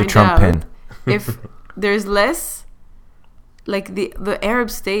curious to find out. Here's a Trump pen. If there's less, the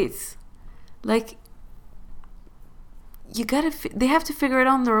Arab states, they have to figure it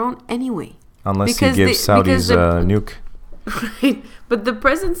out on their own anyway. Unless he gives Saudis a nuke. Right, but the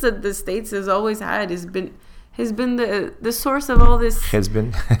presence that the States has always had has been the source of all this. Has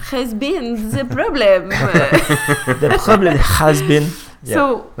been the problem. The problem has been. Yeah.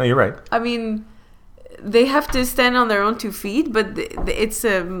 So no, you're right. I mean, they have to stand on their own 2 feet, but it's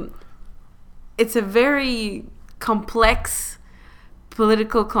a very complex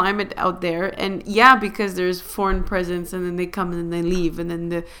political climate out there, and because there's foreign presence, and then they come and then they leave, and then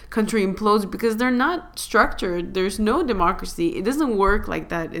the country implodes because they're not structured. There's no democracy. It doesn't work like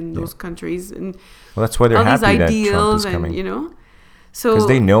that in those countries, and that's why they're all happy these ideals that Trump is coming. So because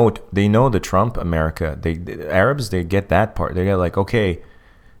they know the Trump America. The Arabs, they get that part. They get okay,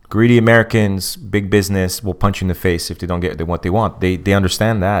 greedy Americans, big business will punch you in the face if they don't get what they want. They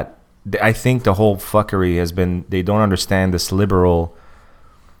understand that. I think the whole fuckery has been, they don't understand this liberal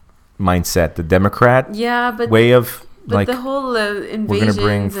mindset, the Democrat way of, like, the whole invasions, we're going to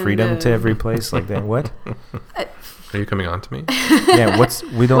bring freedom to every place, like that. What? Are you coming on to me? Yeah,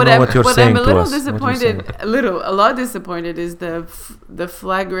 we don't know what you're saying to us. A lot disappointed is the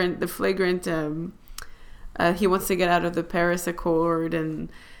flagrant. He wants to get out of the Paris Accord, and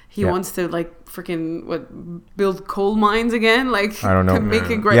he wants to like freaking build coal mines again, like I don't know, make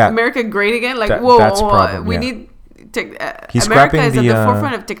America great again. Like we need. He's America is scrapping at the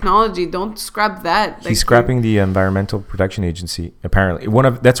forefront of technology. Don't scrap that. He's scrapping the Environmental Protection Agency. Apparently,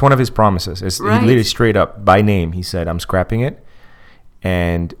 that's one of his promises. Right. He literally straight up by name, he said, "I'm scrapping it,"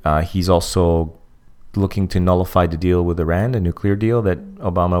 and he's also looking to nullify the deal with Iran, the nuclear deal that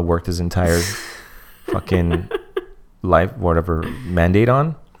Obama worked his entire fucking life, whatever, mandate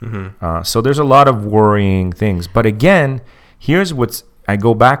on. Mm-hmm. So there's a lot of worrying things. But again, here's what's. I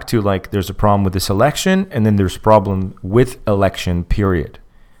go back to, like, there's a problem with this election, and then there's a problem with election, period.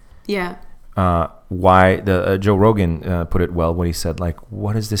 Yeah. Why Joe Rogan put it well when he said, like,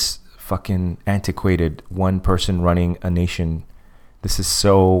 what is this fucking antiquated one person running a nation? This is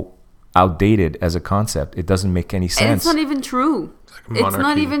so outdated as a concept. It doesn't make any sense. And it's not even true. It's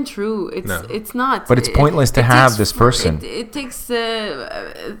not even true. It's not. But it's pointless to have this person. It takes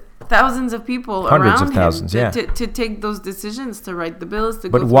thousands of people, hundreds around of thousands, him to take those decisions, to write the bills.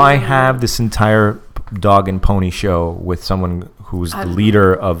 But why have this entire dog and pony show with someone who's the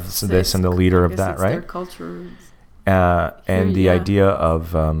leader of this and the leader of that, right? Their culture. And the idea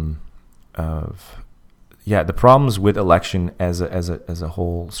of the problems with election as a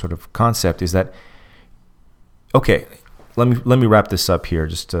whole sort of concept is that, okay, let me wrap this up here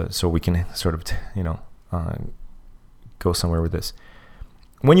just so we can sort of go somewhere with this.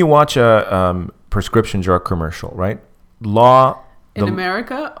 When you watch a prescription drug commercial, right? In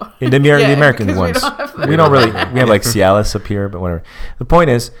America? In the American ones. We don't really. We have like Cialis up here, but whatever. The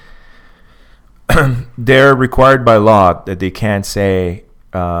point is, they're required by law that they can't say,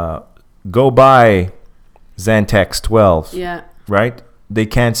 go buy Xantex 12. Yeah. Right? They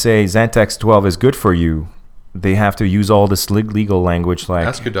can't say Xantex 12 is good for you. They have to use all this legal language, like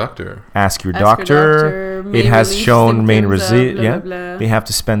ask your doctor. It has shown main result. They have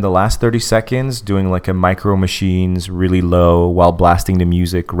to spend the last 30 seconds doing like a micro machines really low while blasting the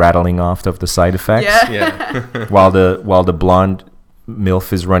music, rattling off of the side effects. Yeah. while the blonde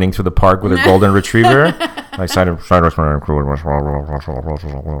MILF is running through the park with her golden retriever. Like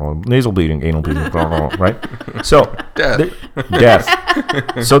nasal bleeding, anal bleeding, right? So death.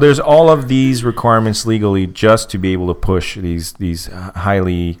 So there's all of these requirements legally just to be able to push these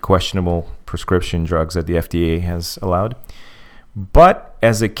highly questionable prescription drugs that the FDA has allowed. But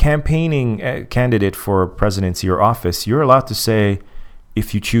as a campaigning candidate for presidency or office, you're allowed to say,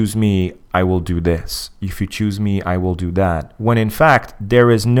 if you choose me, I will do this. If you choose me, I will do that. When in fact,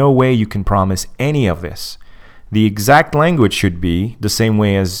 there is no way you can promise any of this. The exact language should be the same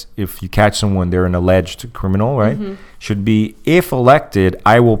way as if you catch someone, they're an alleged criminal, right? Mm-hmm. Should be, if elected,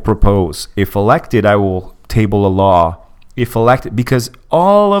 I will propose. If elected, I will table a law. If elected, because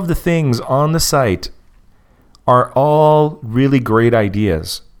all of the things on the site are all really great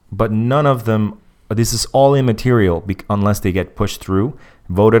ideas, but none of them, this is all immaterial unless they get pushed through,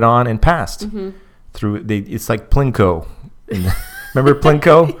 voted on, and passed. Mm-hmm. It's like Plinko. Remember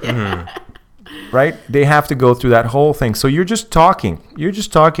Plinko? Yeah. Mm-hmm. Right? They have to go through that whole thing. So you're just talking. Blah,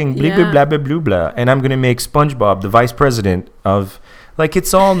 blah, blah, blah, blah. And I'm going to make SpongeBob the vice president of... Like,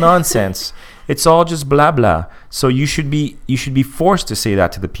 it's all nonsense. It's all just blah, blah. So you should be forced to say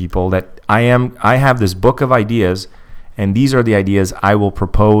that to the people, that I have this book of ideas, and these are the ideas I will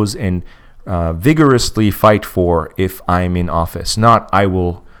propose and vigorously fight for if I'm in office. Not, I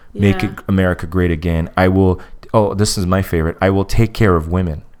will make America great again. I will... Oh, this is my favorite. I will take care of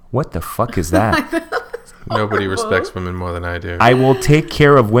women. What the fuck is that? Nobody respects women more than I do. I will take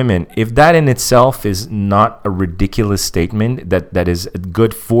care of women. If that in itself is not a ridiculous statement that is a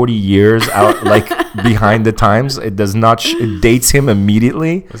good 40 years out, like behind the times, it does not. It dates him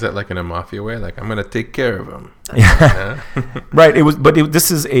immediately. Was that like in a mafia way? Like, I'm gonna take care of him. Yeah. Right. It was, but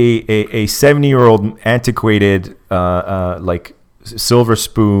this is a 70-year-old antiquated like silver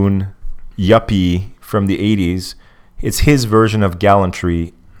spoon yuppie from the 80s. It's his version of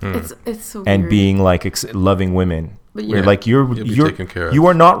gallantry. It's so and weird. Being like loving women. But you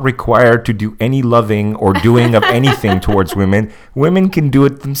are not required to do any loving or doing of anything towards women. Women can do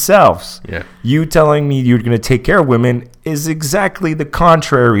it themselves. Yeah. You telling me you're going to take care of women is exactly the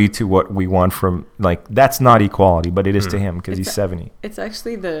contrary to what we want from, like, that's not equality, but it is to him because he's 70. It's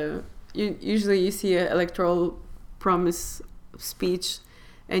actually usually you see an electoral promise speech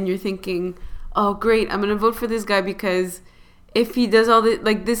and you're thinking, oh great, I'm gonna vote for this guy because if he does all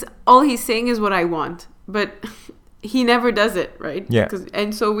this, all he's saying is what I want, but he never does it, right? Yeah.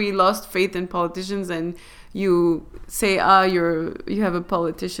 And so we lost faith in politicians, and you say, you have a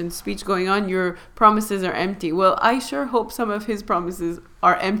politician speech going on, your promises are empty. Well, I sure hope some of his promises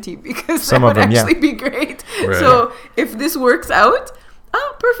are empty, because that would actually be great. Right. So if this works out,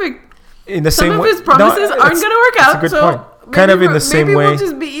 perfect. In the some same of way, his promises aren't going to work out. That's a good so point. Kind of in the same way. Maybe we'll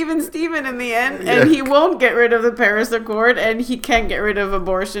just be even Steven in the end, and he won't get rid of the Paris Accord, and he can't get rid of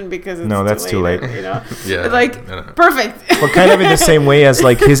abortion because it's too late. You know? Yeah. Perfect. But kind of in the same way as,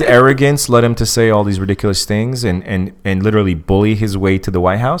 like, his arrogance led him to say all these ridiculous things and literally bully his way to the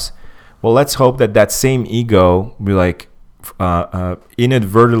White House. Well, let's hope that same ego be like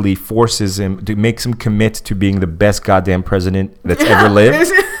inadvertently forces him to makes him commit to being the best goddamn president that's ever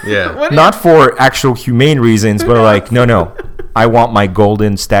lived. Yeah. Not for actual humane reasons, but like, no, I want my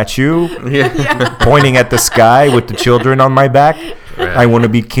golden statue pointing at the sky with the children on my back. Right. I want to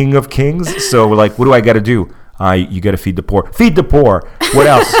be king of kings. So we're like, what do I got to do? You got to feed the poor. Feed the poor. What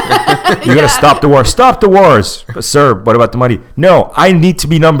else? You got to stop the war. Stop the wars. Sir, what about the money? No, I need to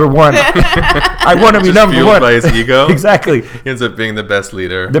be number one. I want to be number one. By his ego. Exactly. He ends up being the best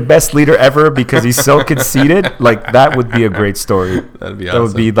leader. The best leader ever because he's so conceited. Like, that would be a great story. That'd be awesome. That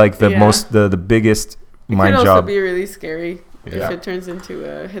would be like the biggest mind job. It could also be really scary. If it turns into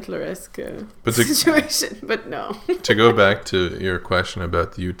a Hitler-esque situation, but no. To go back to your question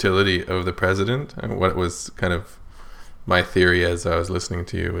about the utility of the president, and what was kind of my theory as I was listening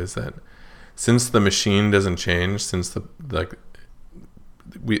to you is that since the machine doesn't change, since the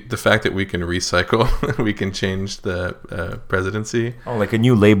fact that we can recycle, we can change the presidency. Oh, like a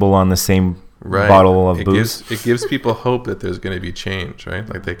new label on the same bottle of booze. It gives people hope that there's going to be change, right?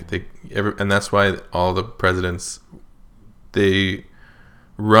 Like and that's why all the presidents, they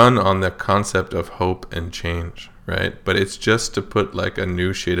run on the concept of hope and change, right? But it's just to put like a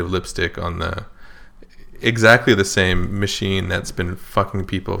new shade of lipstick on the exactly the same machine that's been fucking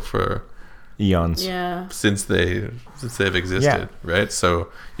people for eons. Yeah. Since they've existed, right? So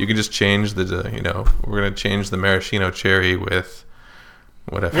you can just change we're going to change the maraschino cherry with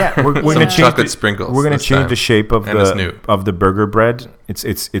whatever. Yeah, we're going to change chocolate sprinkles. We're going to change the shape of the burger bread. It's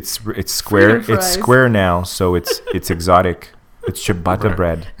square. It's square now, so it's exotic. It's ciabatta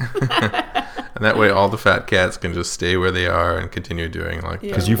bread. And that way, all the fat cats can just stay where they are and continue doing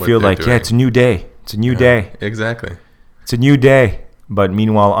because you feel like it's a new day. It's a new day. Exactly. It's a new day. But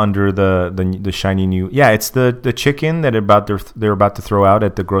meanwhile, under the shiny new, it's the chicken that they're about to throw out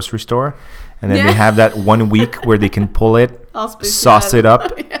at the grocery store, and then they have that 1 week where they can pull it, sauce it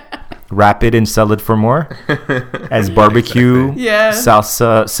up, wrap it, and sell it for more as barbecue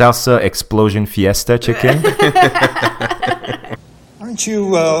salsa explosion fiesta chicken. Aren't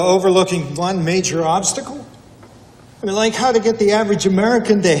you overlooking one major obstacle? I mean, like how to get the average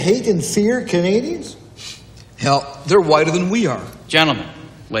American to hate and fear Canadians? Hell, they're whiter than we are. Gentlemen,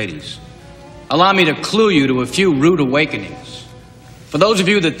 ladies, allow me to clue you to a few rude awakenings. For those of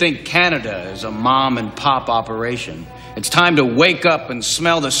you that think Canada is a mom and pop operation, it's time to wake up and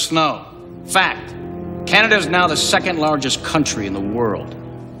smell the snow. Fact, Canada is now the second largest country in the world.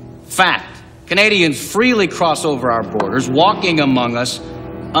 Fact, Canadians freely cross over our borders, walking among us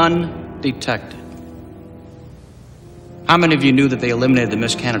undetected. How many of you knew that they eliminated the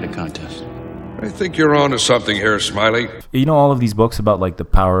Miss Canada contest? I think you're on to something here, Smiley. You know all of these books about like the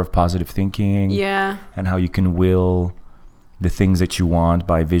power of positive thinking, and how you can will the things that you want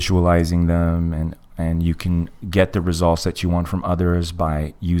by visualizing them, and you can get the results that you want from others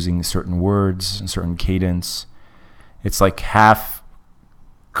by using certain words and certain cadence. It's like half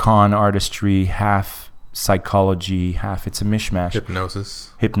con artistry, half psychology, half it's a mishmash.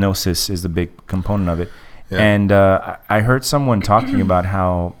 Hypnosis is the big component of it. And I heard someone talking about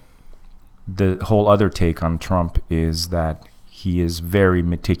how the whole other take on Trump is that he is very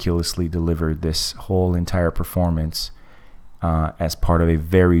meticulously delivered this whole entire performance as part of a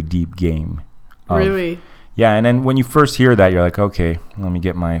very deep game. Really? Yeah, and then when you first hear that, you're like, okay, let me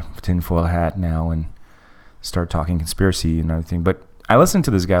get my tinfoil hat now and start talking conspiracy and everything. But I listened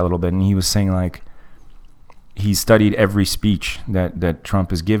to this guy a little bit, and he was saying like he studied every speech that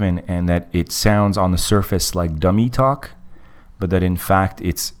Trump has given, and that it sounds on the surface like dummy talk, but that in fact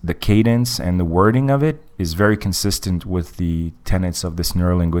it's the cadence and the wording of it is very consistent with the tenets of this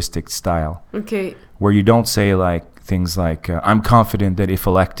neurolinguistic style. Okay. Where you don't say like things like, I'm confident that if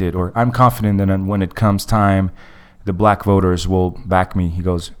elected, or I'm confident that when it comes time the black voters will back me. He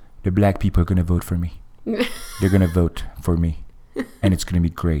goes, the black people are going to vote for me. They're going to vote for me. And it's going to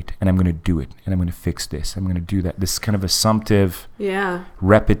be great. And I'm going to do it. And I'm going to fix this. I'm going to do that. This kind of assumptive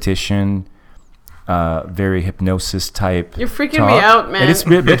repetition, very hypnosis type. You're freaking me out, man. And it's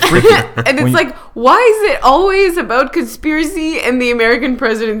a bit freaky. And it's like, why is it always about conspiracy and the American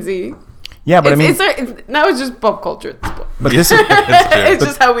presidency? Yeah, but now it's just pop culture at this point. But this is it's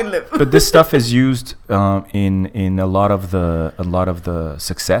just how we live. But this stuff is used in a lot of the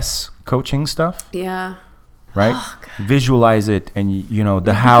success coaching stuff. Yeah. Right? Visualize it, and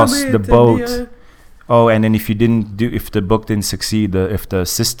the house, the boat. And then if the book didn't succeed, if the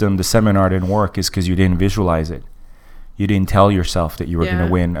seminar didn't work, is because you didn't visualize it. You didn't tell yourself that you were going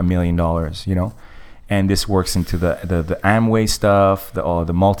to win $1 million. And this works into the Amway stuff,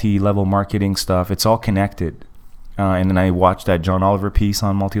 the multi-level marketing stuff. It's all connected. And then I watched that John Oliver piece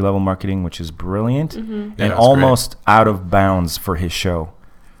on multi-level marketing, which is brilliant and almost out of bounds for his show.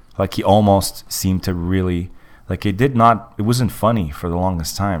 Like he almost seemed to really, like it wasn't funny for the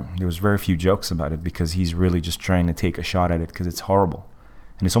longest time. There was very few jokes about it because he's really just trying to take a shot at it because it's horrible.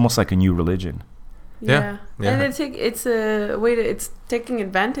 And it's almost like a new religion. Yeah. And it's taking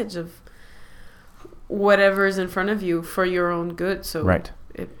advantage of whatever is in front of you for your own good. So right.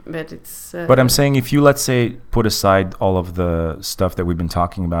 But I'm saying if you, let's say, put aside all of the stuff that we've been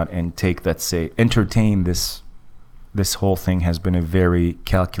talking about and take, let's say, entertain this whole thing has been a very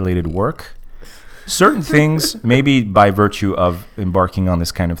calculated work. Certain things, maybe by virtue of embarking on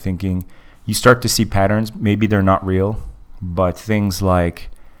this kind of thinking, you start to see patterns. Maybe they're not real, but things like,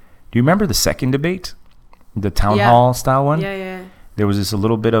 do you remember the second debate? The town hall style one? Yeah. There was this a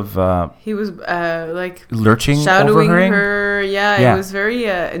little bit of he was lurching shadowing over her. Yeah, it was very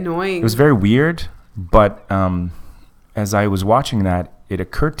annoying. It was very weird, but as I was watching that, it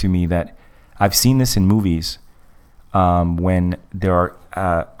occurred to me that I've seen this in movies when there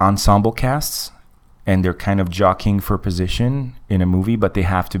are ensemble casts and they're kind of jockeying for position in a movie, but they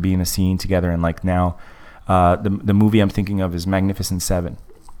have to be in a scene together. And like now, the movie I'm thinking of is Magnificent Seven,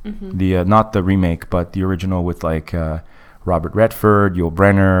 the not the remake, but the original with like. Robert Redford, Yul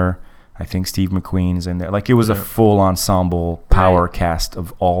Brynner, I think Steve McQueen's in there. Like it was a full ensemble power cast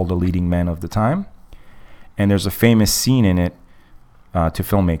of all the leading men of the time. And there's a famous scene in it, to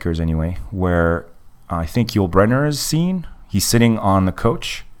filmmakers anyway, where I think Yul Brynner is seen. He's sitting on the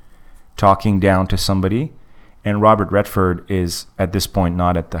coach, talking down to somebody. And Robert Redford is, at this point,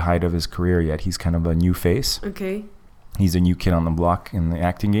 not at the height of his career yet. He's kind of a new face. Okay. He's a new kid on the block in the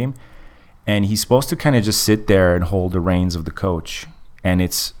acting game. And he's supposed to kind of just sit there and hold the reins of the coach. And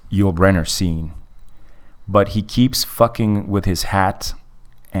it's Yul Brynner's scene. But he keeps fucking with his hat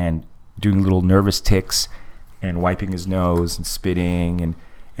and doing little nervous tics and wiping his nose and spitting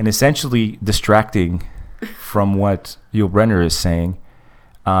and essentially distracting from what Yul Brynner is saying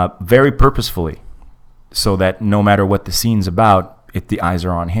very purposefully so that no matter what the scene's about, the eyes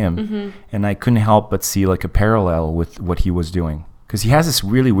are on him. And I couldn't help but see like a parallel with what he was doing. Because he has this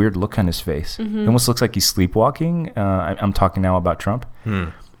really weird look on his face. It almost looks like he's sleepwalking. I'm talking now about Trump.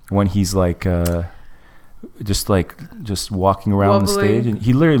 When he's like, just walking around the stage. And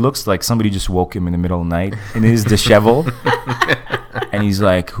he literally looks like somebody just woke him in the middle of the night. And he's disheveled. And he's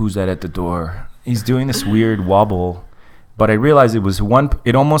like, who's that at the door? He's doing this weird wobble. But I realized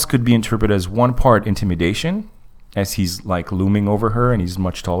it almost could be interpreted as one part intimidation. As he's like looming over her and he's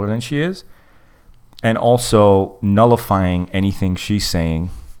much taller than she is. And also nullifying anything she's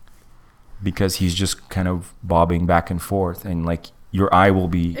saying because he's just kind of bobbing back and forth. And like your eye will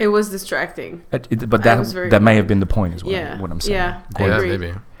be... It was distracting. But that may have been the point is what I'm saying. Yeah, I agree.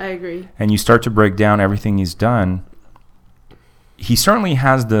 Maybe. I agree. And you start to break down everything he's done. He certainly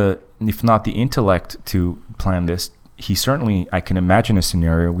has if not the intellect to plan this, I can imagine a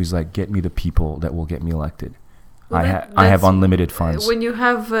scenario where he's like, get me the people that will get me elected. Well, I have unlimited funds. When you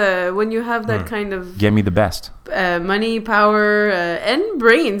have that kind of get me the best money, power, and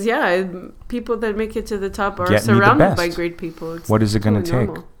brains, people that make it to the top are surrounded by great people. What is it going to take?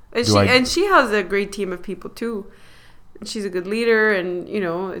 And she has a great team of people too. She's a good leader, and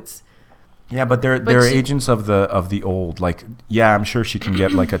it's. Yeah, but they're agents of the old. Like, I'm sure she can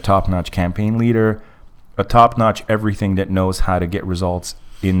get like a top-notch campaign leader, a top-notch everything that knows how to get results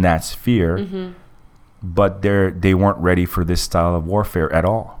in that sphere. But they weren't ready for this style of warfare at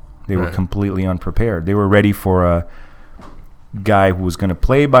all. They were completely unprepared. They were ready for a guy who was going to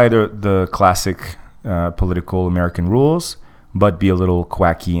play by the classic political American rules, but be a little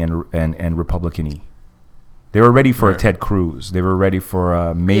quacky and Republican-y. They were ready for a Ted Cruz. They were ready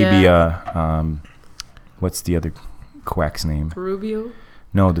for what's the other quack's name? Rubio?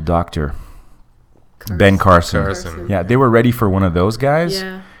 No, the doctor. Ben Carson. Carson. Yeah, they were ready for one of those guys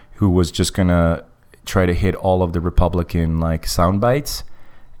Yeah. who was just gonna try to hit all of the Republican like sound bites,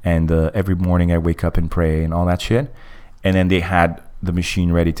 and every morning I wake up and pray and all that shit. And then they had the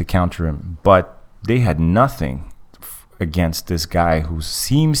machine ready to counter him, but they had nothing against this guy who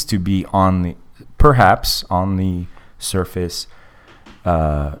seems to be perhaps on the surface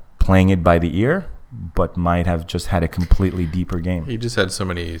playing it by the ear, but might have just had a completely deeper game. He just had so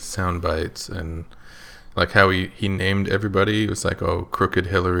many sound bites, and like how he named everybody. It was like, oh, Crooked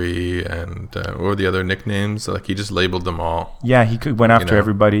Hillary, and what were the other nicknames? Like he just labeled them all. Yeah, he went after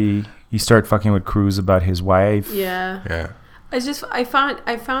everybody. He started fucking with Cruz about his wife. Yeah. Yeah. I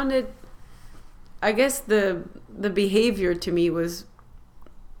found it. I guess the behavior to me was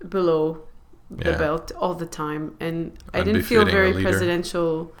below the belt all the time, and I didn't feel very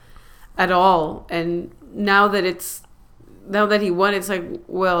presidential at all. And now that he won, it's like,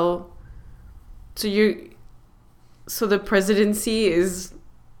 well, so the presidency is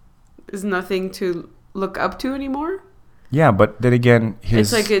nothing to look up to anymore. Yeah, but then again,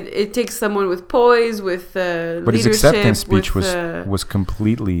 it's like it takes someone with poise, with but leadership. His acceptance speech was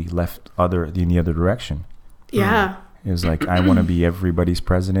completely left in the other direction. Yeah, it was like, I want to be everybody's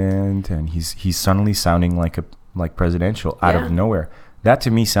president, and he's suddenly sounding like presidential out of nowhere. That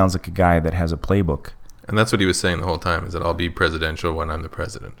to me sounds like a guy that has a playbook. And that's what he was saying the whole time: is that I'll be presidential when I'm the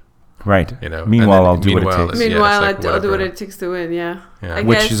president. Right. You know. Meanwhile, I'll do what it takes. Meanwhile, I'll do what it takes to win. Yeah.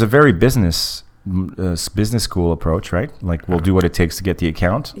 Which is a very business school approach, right? Like, we'll do what it takes to get the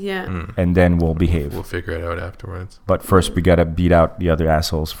account. Yeah. And then we'll behave. We'll figure it out afterwards. But first, we gotta beat out the other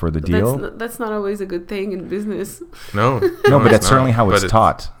assholes for the deal. That's not always a good thing in business. No. No, but that's certainly how it's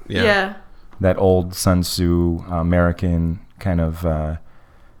taught. Yeah. That old Sun Tzu American kind of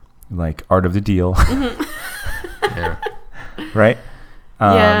like art of the deal. Yeah. Right?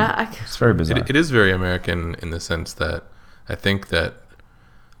 It's very bizarre. It is very American in the sense that I think that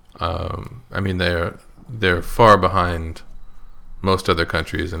I mean, they're far behind most other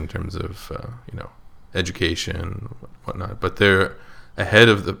countries in terms of education, whatnot. But they're ahead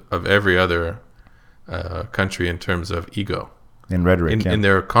of every other country in terms of ego and rhetoric, in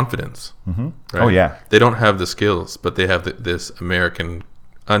their confidence. Mm-hmm. Right? Oh yeah, they don't have the skills, but they have this American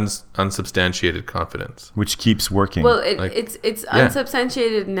unsubstantiated confidence, which keeps working. Well, it's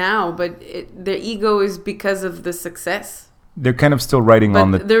unsubstantiated now, but their ego is because of the success. They're kind of still riding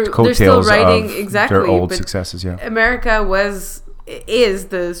on the coattails of their old successes. Yeah, America is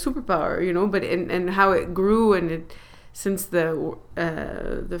the superpower, but and how it grew and since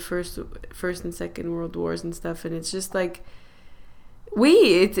the first and second world wars and stuff, and it's just like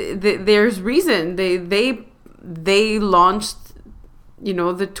there's reason they launched the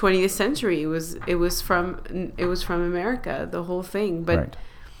 20th century. It was from America, the whole thing, but. Right.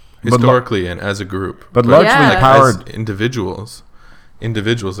 Historically and as a group, but largely powered as individuals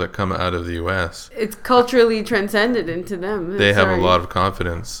that come out of the U.S. It's culturally transcended into them. They have a lot of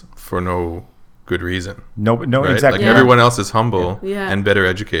confidence for no good reason. No, right? Exactly. Like everyone else is humble and better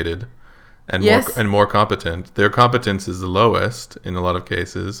educated and more competent. Their competence is the lowest in a lot of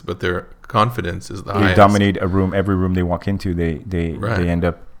cases, but their confidence is the highest. They dominate every room they walk into. They end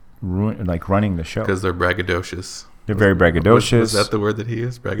up running the show because they're braggadocious. They're very braggadocious. Was that the word that he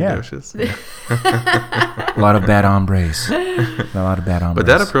used? Braggadocious? Yeah. A lot of bad hombres. But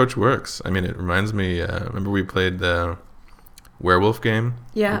that approach works. I mean, it reminds me, remember we played the werewolf game?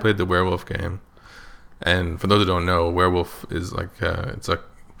 Yeah. We played the werewolf game. And for those who don't know, werewolf is like, it's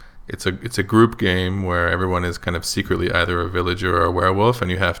a group game where everyone is kind of secretly either a villager or a werewolf,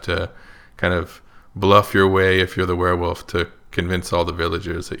 and you have to kind of bluff your way, if you're the werewolf, to convince all the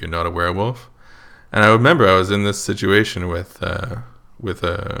villagers that you're not a werewolf. And I remember I was in this situation with a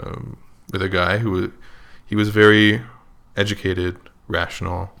guy he was very educated,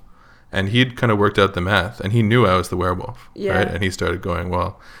 rational, and he'd kind of worked out the math, and he knew I was the werewolf, right? And he started going,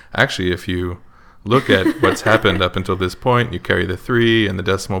 well, actually, if you look at what's happened up until this point, you carry the 3 and the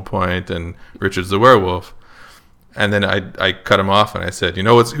decimal point, and Richard's the werewolf. And then I cut him off, and I said,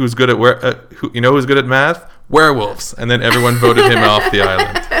 who's good at who's good at math? Werewolves. And then everyone voted him off the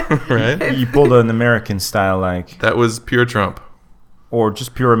island, right? You pulled an American style, like that was pure Trump, or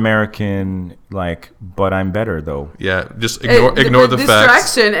just pure American, like. But I'm better, though. Yeah, just ignore the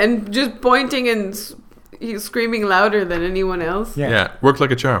facts. Distraction and just pointing and he's screaming louder than anyone else. Yeah, worked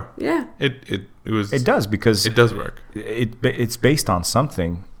like a charm. Yeah, it does because it does work. It's based on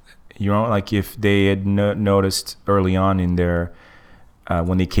something. Like if they had noticed early on in their,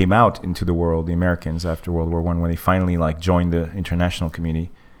 when they came out into the world, the Americans after World War I, when they finally joined the international community,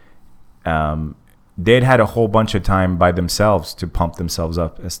 they'd had a whole bunch of time by themselves to pump themselves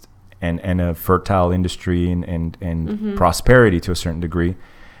up and a fertile industry and prosperity to a certain degree,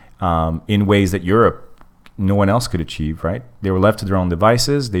 in ways that Europe, no one else could achieve, right? They were left to their own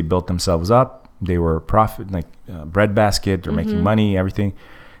devices. They built themselves up. They were breadbasket. They're making money, everything.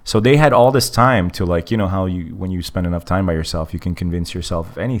 So they had all this time to, like, you know how when you spend enough time by yourself, you can convince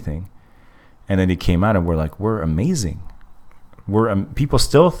yourself of anything. And then they came out and were like, we're amazing. People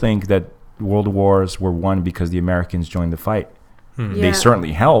still think that world wars were won because the Americans joined the fight. They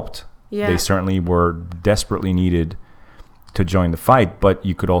certainly helped. They certainly were desperately needed to join the fight, but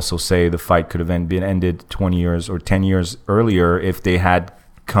you could also say the fight could have been ended 20 years or 10 years earlier if they had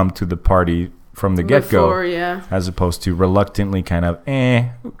come to the party from the get-go, as opposed to reluctantly kind of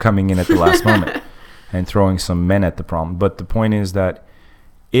coming in at the last moment and throwing some men at the problem. But the point is that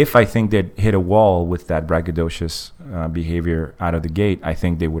if I think they'd hit a wall with that braggadocious behavior out of the gate, I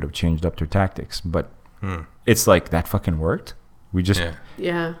think they would have changed up their tactics. But it's like, that fucking worked. We just,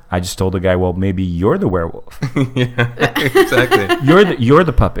 I just told the guy, well, maybe you're the werewolf. Exactly. You're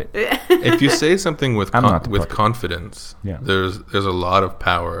the puppet. If you say something with confidence, there's a lot of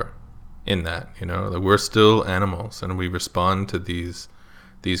power in that. You know, like, we're still animals, and we respond to these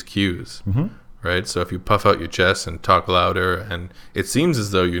cues, right? So if you puff out your chest and talk louder, and it seems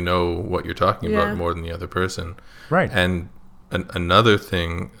as though you know what you're talking about more than the other person, right? And another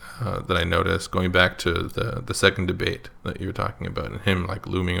thing that I noticed, going back to the second debate that you were talking about, and him like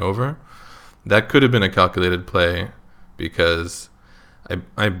looming over, that could have been a calculated play, because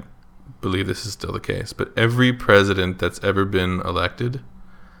I believe this is still the case, but every president that's ever been elected,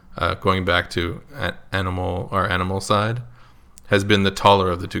 going back to our animal side, has been the taller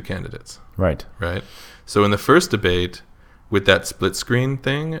of the two candidates. Right. So in the first debate, with that split screen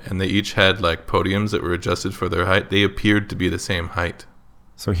thing, and they each had like podiums that were adjusted for their height, they appeared to be the same height.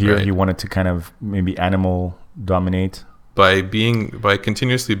 So here he wanted to kind of maybe animal dominate by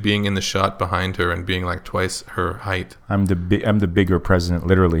continuously being in the shot behind her and being like twice her height. I'm the bigger president,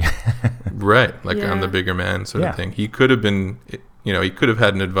 literally. Right, like I'm the bigger man, sort of thing. He could have been, he could have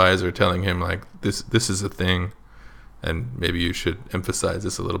had an advisor telling him like, this is a thing, and maybe you should emphasize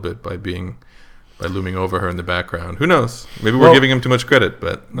this a little bit by looming over her in the background. Who knows? Maybe we're giving him too much credit,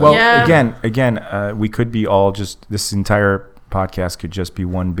 but again, we could be all just, this entire podcast could just be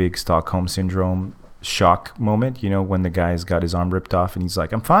one big Stockholm syndrome shock moment. You know, when the guy's got his arm ripped off and he's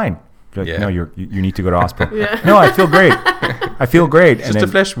like, "I'm fine." You're like, no, you need to go to hospital. No, I feel great. Just a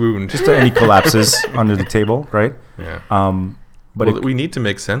flesh wound. And he collapses under the table, right? Yeah. But we need to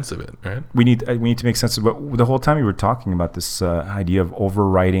make sense of it, right? We need to make sense of it. But the whole time we were talking about this idea of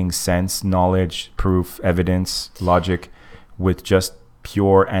overriding sense, knowledge, proof, evidence, logic with just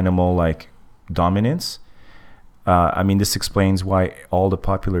pure animal-like dominance. I mean, this explains why all the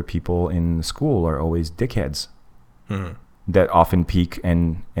popular people in the school are always dickheads that often peak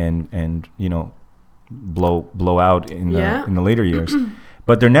and blow out in the later years.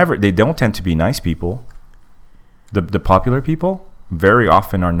 But they don't tend to be nice people. The popular people very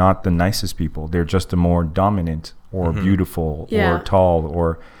often are not the nicest people. They're just the more dominant or beautiful or tall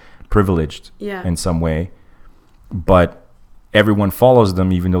or privileged in some way. But everyone follows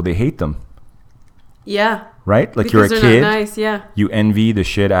them even though they hate them. Yeah. Right? Like, because you're a kid. Not nice, you envy the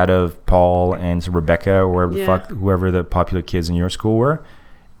shit out of Paul and Rebecca or whoever the popular kids in your school were.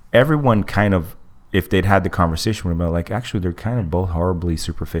 Everyone kind of, if they'd had the conversation with them, like, actually, they're kind of both horribly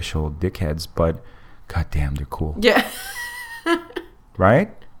superficial dickheads, but goddamn, they're cool. Yeah.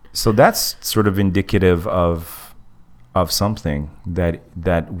 Right? So that's sort of indicative of something that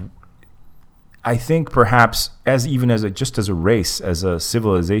I think perhaps as a race, as a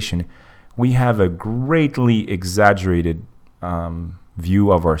civilization, we have a greatly exaggerated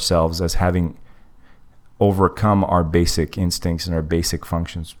view of ourselves as having overcome our basic instincts and our basic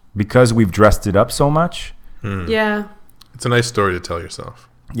functions because we've dressed it up so much. Yeah. It's a nice story to tell yourself.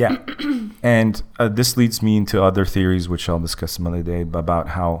 Yeah. And this leads me into other theories, which I'll discuss some other day, about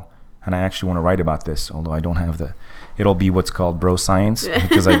how, and I actually want to write about this, although I don't have it'll be what's called bro science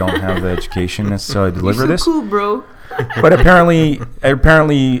because I don't have the education necessarily to deliver this. Cool, bro. But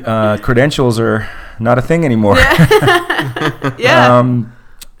apparently, credentials are not a thing anymore. Yeah.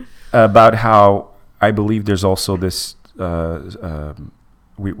 About how I believe there's also this,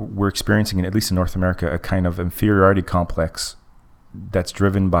 we're experiencing, at least in North America, a kind of inferiority complex that's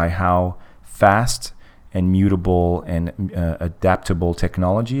driven by how fast and mutable and adaptable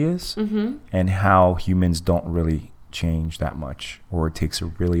technology is, and how humans don't really change that much, or it takes a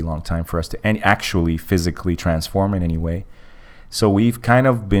really long time for us to actually physically transform in any way. So we kind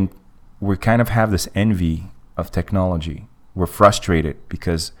of have this envy of technology. We're frustrated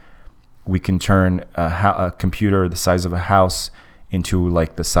because we can turn a computer the size of a house into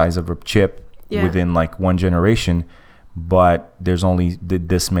like the size of a chip within like one generation, but there's only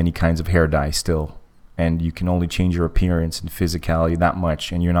this many kinds of hair dye still, and you can only change your appearance and physicality that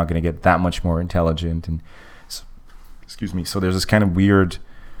much, and you're not going to get that much more intelligent. And excuse me. So there's this kind of weird,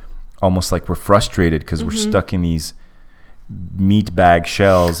 almost like we're frustrated because we're stuck in these meat bag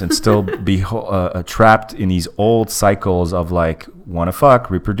shells and still be trapped in these old cycles of like want to fuck,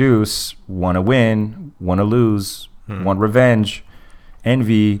 reproduce, want to win, want to lose, want revenge,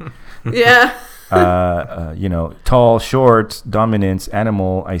 envy. Yeah. Tall, short, dominance,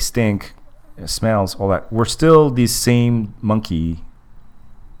 animal, I stink, smells, all that. We're still these same monkeys.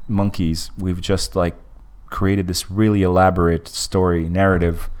 We've just like created this really elaborate story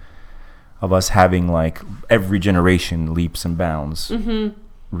narrative of us having like every generation leaps and bounds,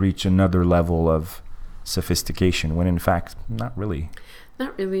 reach another level of sophistication, when in fact, not really.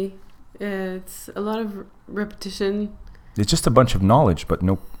 Not really. It's a lot of repetition. It's just a bunch of knowledge, but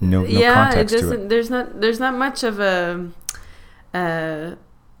no context to it. There's not much of a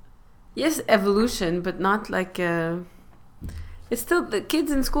evolution, but not like it's still the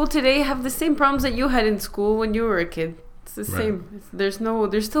kids in school today have the same problems that you had in school when you were a kid. It's the same. There's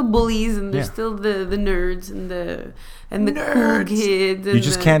still bullies, and there's still the nerds and the cool kids. And you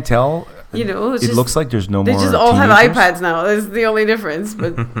just can't tell. You know, it looks like there's no they more. They just all teenagers. have iPads now. That's the only difference.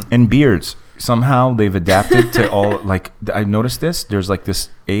 But and beards. Somehow they've adapted to all. Like I noticed this. There's like this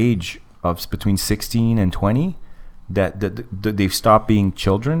age of between 16 and 20 that they've stopped being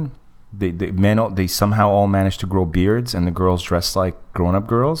children. They somehow all managed to grow beards, and the girls dress like grown-up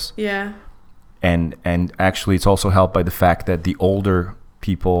girls. Yeah. And actually, it's also helped by the fact that the older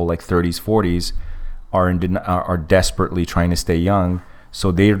people, like 30s, 40s, are desperately trying to stay young,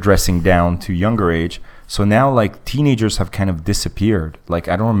 so they're dressing down to younger age. So now, like, teenagers have kind of disappeared. Like,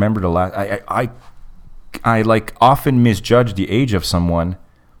 I don't remember the last. I like often misjudge the age of someone,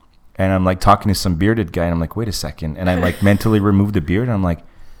 and I'm like talking to some bearded guy, and I'm like, wait a second, and I like mentally remove the beard, and I'm like,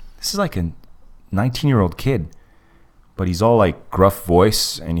 this is like a 19-year-old kid. But he's all like gruff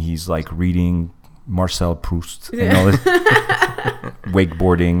voice, and he's like reading Marcel Proust and all this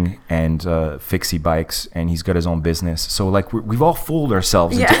wakeboarding and fixie bikes, and he's got his own business. So like we've all fooled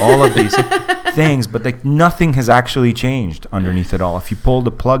ourselves into all of these things, but like nothing has actually changed underneath it all. If you pull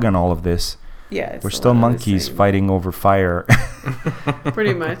the plug on all of this, we're still monkeys fighting over fire.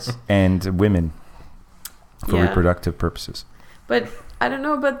 Pretty much. And women for reproductive purposes. But I don't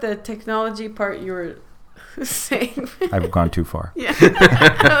know about the technology part you were saying. I've gone too far. Yeah.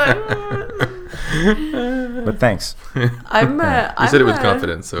 But thanks. You said it with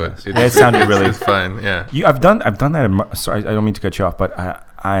confidence, so it sounded really it's fine. Yeah. I've done that. Sorry, I don't mean to cut you off, but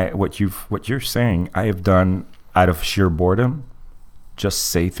what you're saying, I have done out of sheer boredom. Just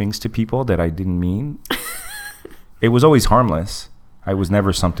say things to people that I didn't mean. It was always harmless. I was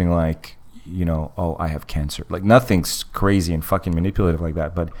never something like, oh, I have cancer. Like nothing's crazy and fucking manipulative like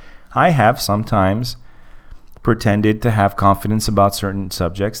that. But I have sometimes pretended to have confidence about certain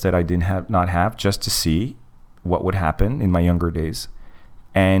subjects that I didn't not have, just to see what would happen in my younger days,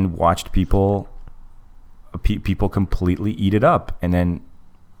 and watched people completely eat it up, and then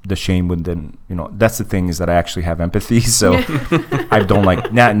the shame would then, that's the thing, is that I actually have empathy, so I don't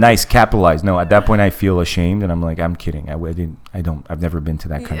like nice capitalized. No, at that point I feel ashamed, and I'm like, I'm kidding. I've never been to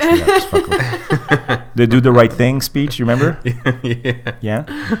that country. The do the right thing speech, you remember?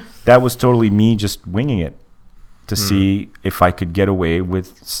 Yeah. That was totally me just winging it to see if I could get away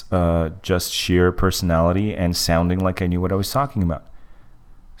with just sheer personality and sounding like I knew what I was talking about.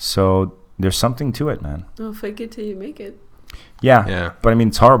 So there's something to it, man. Oh, fake it till you make it. Yeah. But I mean,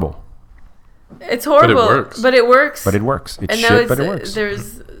 it's horrible. It's horrible, but it works. It's shit, but it works.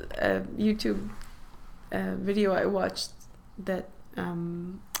 There's a YouTube video I watched that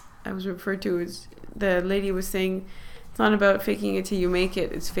I was referred to as, the lady was saying, it's not about faking it till you make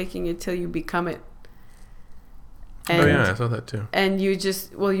it, it's faking it till you become it. And, I saw that too. And you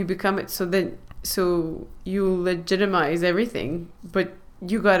you become it, so you legitimize everything, but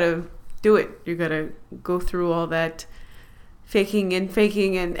you gotta do it. You gotta go through all that faking and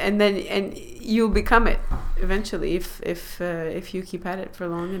then you'll become it eventually if you keep at it for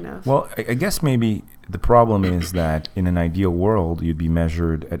long enough. Well, I guess maybe the problem is that in an ideal world, you'd be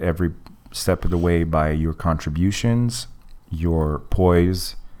measured at every step of the way by your contributions, your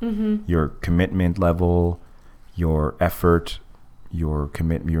poise, your commitment level, your effort, your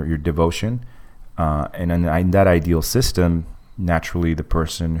devotion, and in that ideal system, naturally, the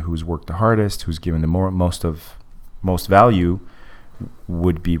person who's worked the hardest, who's given the most value,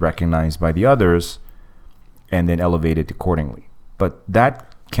 would be recognized by the others, and then elevated accordingly. But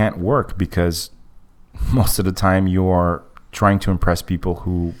that can't work, because most of the time you are trying to impress people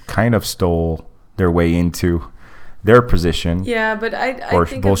who kind of stole their way into their position. Yeah, but I or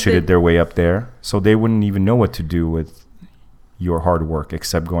think bullshitted their way up there, so they wouldn't even know what to do with your hard work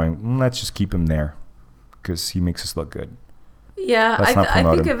except going, let's just keep him there because he makes us look good. Yeah, I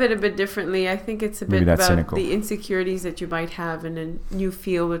think him. of it a bit differently. I think it's a bit about cynical. the insecurities that you might have in a new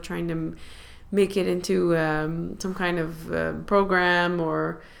field, or trying to make it into some kind of program,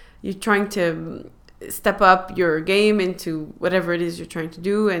 or you're trying to step up your game into whatever it is you're trying to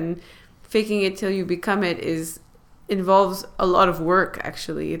do, and faking it till you become it involves a lot of work.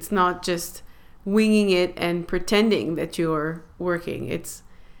 Actually, it's not just winging it and pretending that you're working. It's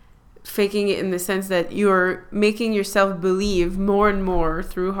faking it in the sense that you're making yourself believe more and more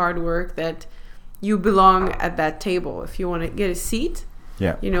through hard work that you belong at that table. If you want to get a seat,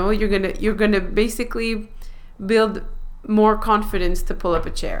 you're gonna basically build more confidence to pull up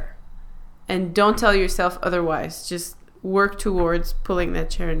a chair, and don't tell yourself otherwise. Just work towards pulling that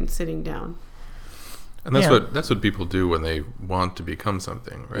chair and sitting down. And that's what people do when they want to become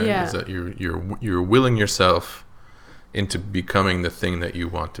something, right? Yeah. Is that you're willing yourself into becoming the thing that you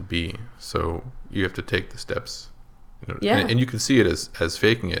want to be. So you have to take the steps. And you can see it as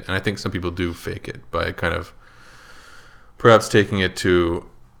faking it. And I think some people do fake it by kind of perhaps taking it to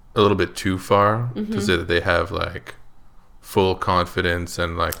a little bit too far, to say that they have like full confidence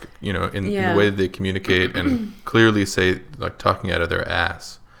and like, in the way that they communicate and clearly say like talking out of their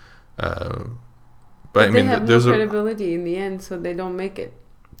ass. But I mean, they have no credibility in the end, so they don't make it.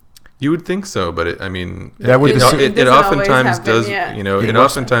 You would think so, but it oftentimes does. Yeah. It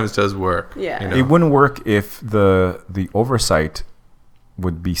oftentimes does work. Yeah, it wouldn't work if the oversight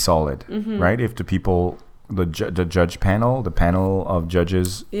would be solid, right? If the people, the judge panel, the panel of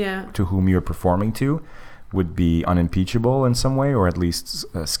judges, to whom you're performing to, would be unimpeachable in some way, or at least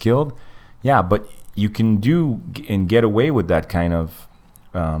skilled. Yeah, but you can do and get away with that kind of,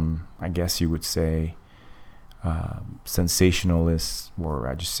 I guess you would say, sensationalist, or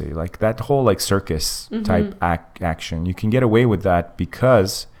I just say like that whole like circus type action. You can get away with that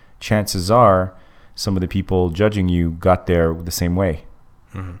because chances are some of the people judging you got there the same way,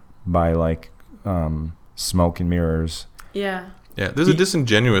 by like smoke and mirrors. Yeah, there's a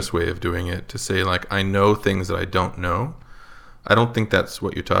disingenuous way of doing it, to say like, I know things that I don't know. I don't think that's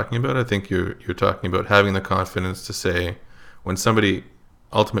what you're talking about. I think you're talking about having the confidence to say, when somebody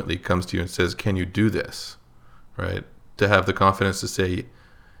ultimately comes to you and says, can you do this, right? To have the confidence to say,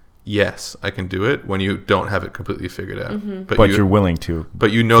 yes, I can do it, when you don't have it completely figured out. But you're willing to.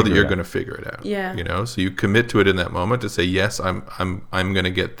 But you know that you're going to figure it out. Yeah. So you commit to it in that moment to say, yes, I'm going to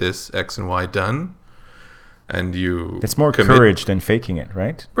get this X and Y done. And you. It's more courage than faking it,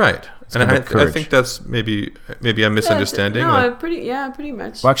 right? Right. And I think that's maybe I'm misunderstanding. Pretty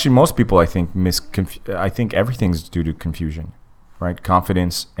much. Well, actually, most people, I think, I think everything's due to confusion, right?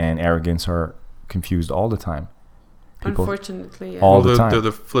 Confidence and arrogance are confused all the time. People, unfortunately, all the time. They're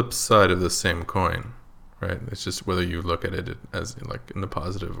the flip side of the same coin, right? It's just whether you look at it as like in the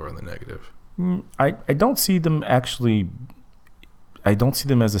positive or in the negative. I don't see them actually. I don't see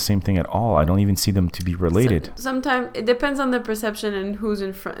them as the same thing at all. I don't even see them to be related. Sometimes it depends on the perception and who's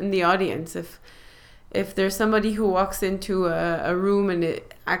in the audience. If there's somebody who walks into a room and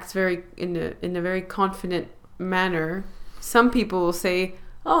it acts in a very confident manner, some people will say,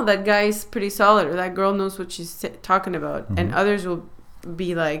 "Oh, that guy's pretty solid," or "That girl knows what she's talking about," and others will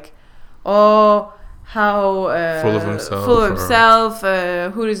be like, "Oh, how full of himself.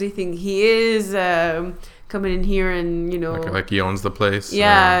 Who does he think he is? Coming in here and like he owns the place."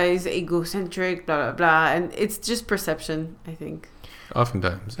 Yeah, he's egocentric, blah blah blah, and it's just perception, I think.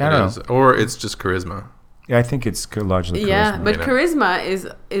 Oftentimes, it is, or it's just charisma. Yeah, I think it's largely charisma. Yeah, but charisma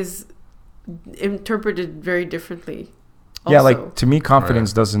is interpreted very differently. Also. Yeah, like to me,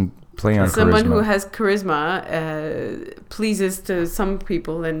 confidence doesn't play on someone charisma. who has charisma pleases to some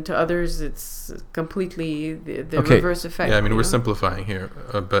people, and to others it's completely the reverse effect. Yeah, I mean, we're simplifying here,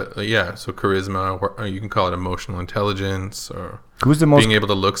 but so charisma, or you can call it emotional intelligence, or being able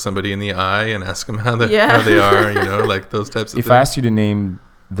to look somebody in the eye and ask them how they are, like those types of things. If I asked you to name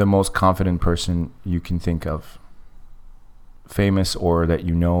the most confident person you can think of, famous or that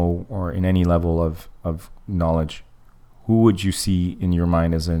you know, or in any level of knowledge, who would you see in your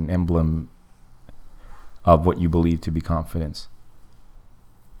mind as an emblem of what you believe to be confidence?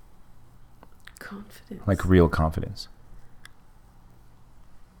 Confidence. Like real confidence.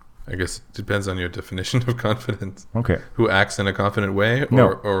 I guess it depends on your definition of confidence. Okay. Who acts in a confident way?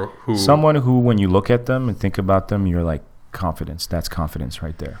 Or who... Someone who, when you look at them and think about them, you're like, confidence. That's confidence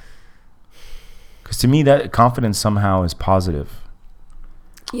right there. Because to me, that confidence somehow is positive.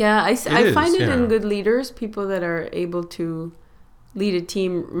 Yeah, I find it in good leaders, people that are able to lead a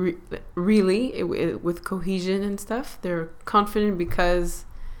team really with cohesion and stuff. They're confident because...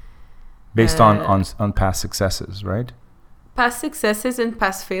 Based on past successes, right? Past successes and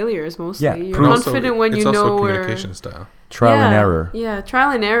past failures, mostly. Yeah, you're confident when you know... It's also communication style. Trial and error. Yeah,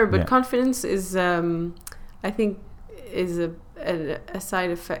 trial and error. But confidence is, I think, is a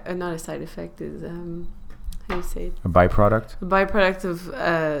side effect... not a side effect, is... how do you say it? A byproduct? A byproduct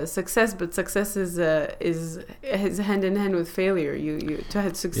of success, but success is hand in hand with failure. You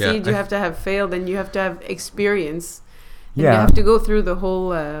to succeed, you have to have failed, and you have to have experience. And you have to go through the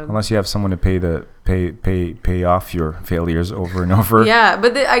whole... unless you have someone to pay off your failures over and over. Yeah,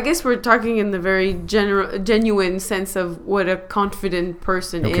 but I guess we're talking in the very genuine sense of what a confident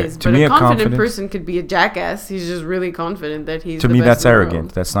person is. But a confident person could be a jackass. He's just really confident that he's... To the me, best that's in the arrogant.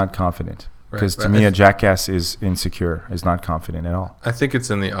 world. That's not confident. Because to me, a jackass is insecure, is not confident at all. I think it's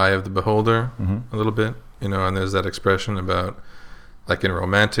in the eye of the beholder a little bit, and there's that expression about, like in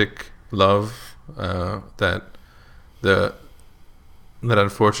romantic love, that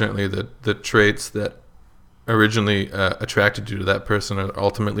unfortunately the traits that originally attracted you to that person are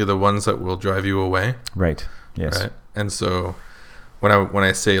ultimately the ones that will drive you away. Right. Yes. Right. And so when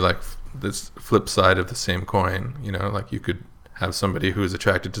I say like this flip side of the same coin, like you could have somebody who is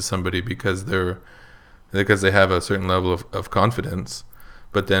attracted to somebody because they have a certain level of confidence,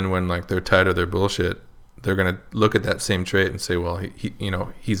 but then when like they're tired of their bullshit, they're gonna look at that same trait and say, well,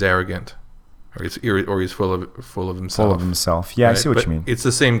 he's arrogant, or he's full of himself. Full of himself. Yeah, right? I see what you mean. It's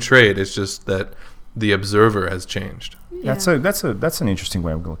the same trait. It's just that the observer has changed. Yeah. That's an interesting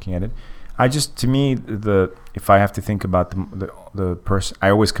way of looking at it. To me, if I have to think about the person,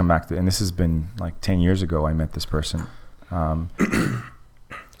 I always come back to, and this has been like 10 years ago. I met this person. Call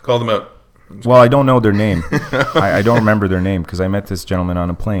them out. Well, I don't know their name. I don't remember their name because I met this gentleman on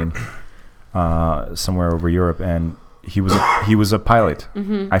a plane somewhere over Europe, and he was a pilot.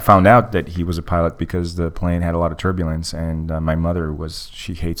 Mm-hmm. I found out that he was a pilot because the plane had a lot of turbulence, and my mother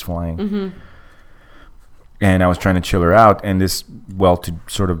she hates flying. Mm-hmm. And I was trying to chill her out, and this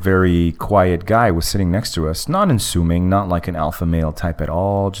sort of very quiet guy was sitting next to us, not assuming, not like an alpha male type at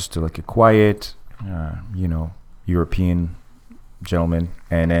all, just like a quiet, European gentleman.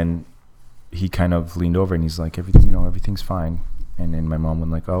 And then he kind of leaned over and he's like, everything's fine. And then my mom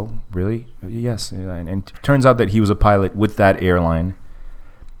went like, oh, really? Yes. And it turns out that he was a pilot with that airline,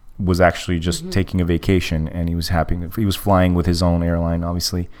 was actually just taking a vacation, and he was happy. He was flying with his own airline,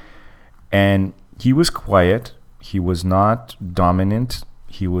 obviously. And he was quiet. He was not dominant.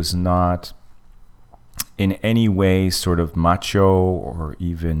 He was not in any way sort of macho or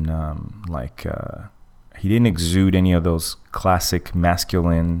even he didn't exude any of those classic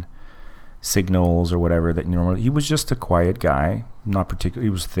masculine signals or whatever that normally. He was just a quiet guy, not particularly.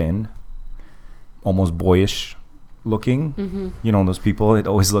 He was thin, almost boyish looking. Mm-hmm. Those people that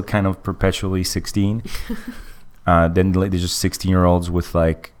always look kind of perpetually 16. Then they're just 16-year-olds with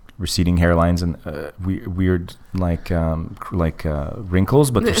like receding hairlines and weird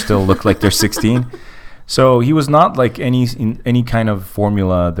wrinkles, but they still look like they're 16. So he was not like any kind of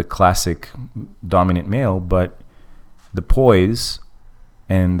formula, the classic dominant male, but the poise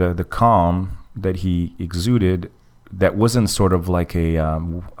and the calm that he exuded, that wasn't sort of like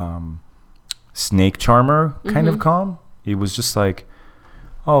a snake charmer kind of calm. It was just like,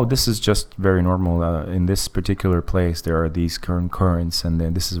 oh, this is just very normal. In this particular place, there are these currents, and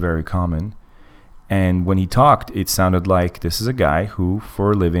then this is very common. And when he talked, it sounded like this is a guy who,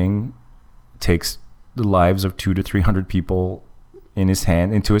 for a living, takes the lives of 200 to 300 people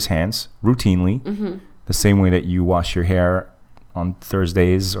into his hands routinely, the same way that you wash your hair on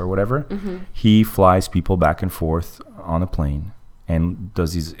Thursdays or whatever. He flies people back and forth on a plane and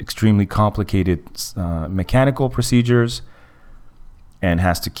does these extremely complicated mechanical procedures and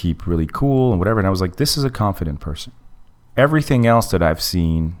has to keep really cool and whatever. And I was like, this is a confident person. Everything else that I've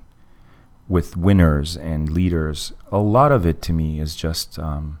seen with winners and leaders, a lot of it to me is just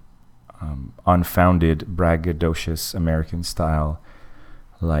unfounded, braggadocious American style,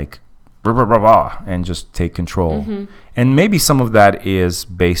 like blah, blah, blah, blah, and just take control. And maybe some of that is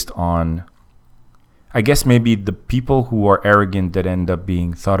based on, I guess maybe the people who are arrogant that end up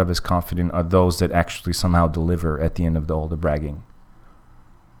being thought of as confident are those that actually somehow deliver at the end of all the bragging.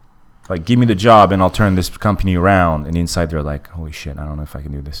 Like, give me the job and I'll turn this company around. And inside they're like, holy shit, I don't know if I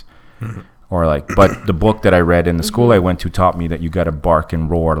can do this. Or like, but the book that I read in the school I went to taught me that you got to bark and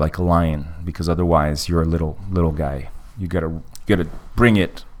roar like a lion, because otherwise you're a little guy. You got to bring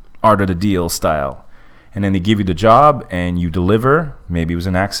it, art of the deal style. And then they give you the job and you deliver. Maybe it was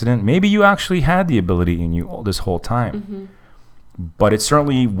an accident. Maybe you actually had the ability in you all this whole time. But it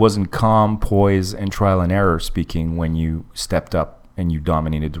certainly wasn't calm, poise, and trial and error speaking when you stepped up and you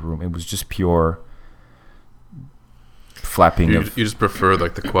dominated the room. It was just pure flapping. You just prefer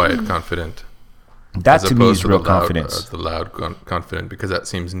like the quiet, confident. That to me is real confidence. The loud, confident, because that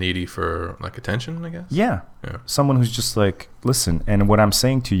seems needy for like attention, I guess. Yeah. Someone who's just like, listen, and what I'm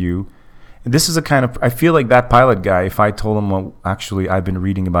saying to you, this is a kind of, I feel like that pilot guy, if I told him, well, actually, I've been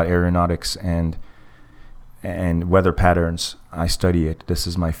reading about aeronautics and weather patterns, I study it, this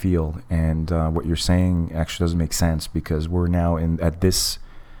is my field, and what you're saying actually doesn't make sense because we're now at this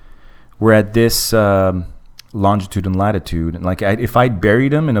longitude and latitude, and like if I'd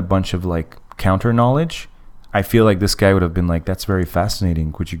buried him in a bunch of like counter knowledge, I feel like this guy would have been like, that's very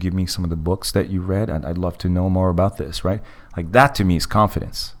fascinating, could you give me some of the books that you read? I'd love to know more about this, right? Like that to me is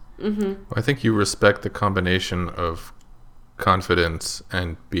confidence. Mm-hmm. I think you respect the combination of confidence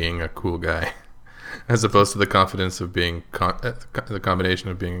and being a cool guy, as opposed to the confidence of being the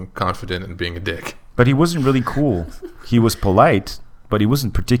combination of being confident and being a dick. But he wasn't really cool. He was polite, but he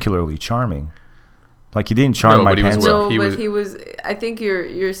wasn't particularly charming. Like he didn't charm my pants. He was. I think you're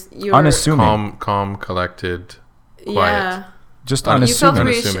unassuming, calm, collected, quiet. Yeah. Just unassuming.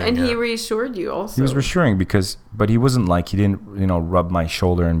 You felt he reassured you also. He was reassuring but he wasn't like, he didn't, rub my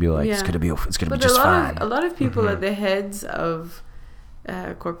shoulder and be like, it's gonna be just fine. A lot of people at the heads of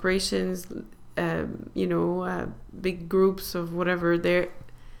corporations, big groups of whatever,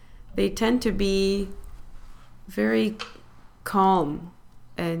 they tend to be very calm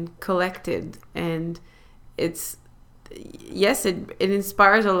and collected, and it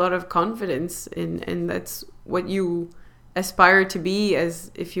inspires a lot of confidence, and that's what you aspire to be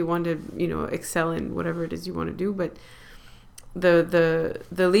as if you want to excel in whatever it is you want to do. But the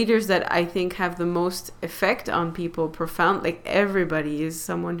leaders that I think have the most effect on people, profound, like everybody, is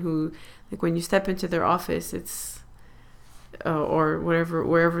someone who, like when you step into their office, it's or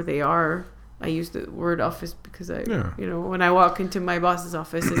wherever they are. I use the word office because when I walk into my boss's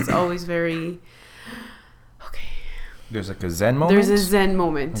office, it's always very okay. There's like a Zen moment. There's a Zen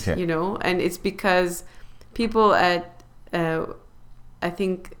moment, okay. And it's because people at I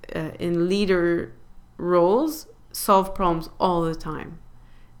think in leader roles solve problems all the time,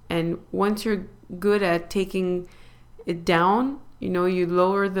 and once you're good at taking it down, you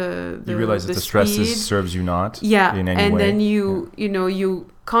lower you realize that the stress serves you not in any and way. Then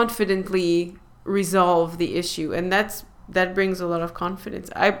you confidently resolve the issue, and that brings a lot of confidence.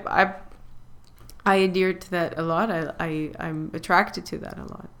 I adhere to that a lot. I'm attracted to that a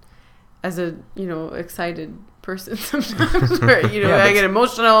lot as a excited person sometimes where I get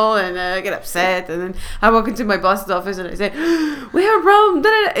emotional and I get upset, and then I walk into my boss's office and I say, we have a problem,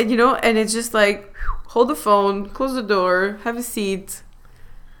 and it's just like, hold the phone, close the door, have a seat,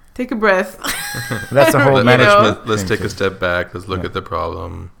 take a breath. That's the whole management. Let's take a step back. Let's look at the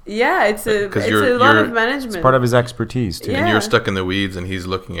problem. Yeah, it's a lot of management. It's part of his expertise too. Yeah. And you're stuck in the weeds, and he's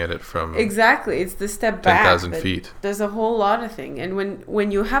looking at it from exactly. It's the step back. 10,000 feet. There's a whole lot of thing, and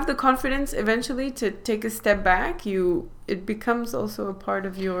when you have the confidence eventually to take a step back, it becomes also a part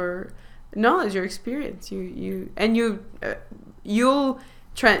of your knowledge, your experience. You'll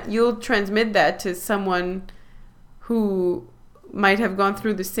transmit that to someone who might have gone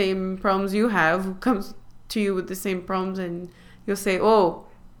through the same problems you have, who comes to you with the same problems, and you'll say, oh,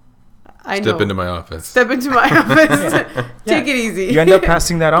 Step into my office. Take it easy. You end up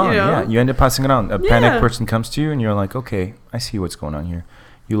passing that on. Yeah, you end up passing it on. A panicked person comes to you and you're like, okay, I see what's going on here.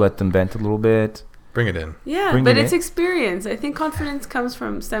 You let them vent a little bit. Bring it in. Yeah, but it's experience. I think confidence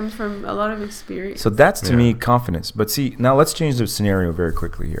stems from a lot of experience. So that's to me confidence. But see, now let's change the scenario very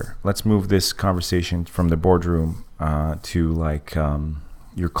quickly here. Let's move this conversation from the boardroom to like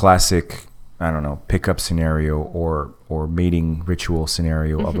your classic, I don't know, pickup scenario or mating ritual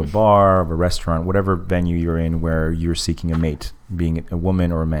scenario of a bar, of a restaurant, whatever venue you're in where you're seeking a mate, being a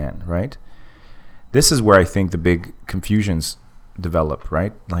woman or a man, right? This is where I think the big confusions develop,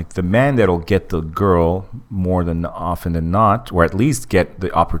 right? Like the man that'll get the girl more than often than not, or at least get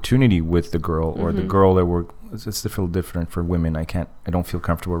the opportunity with the girl, or the girl that it's a little different for women. I don't feel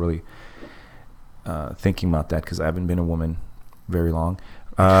comfortable really thinking about that because I haven't been a woman very long.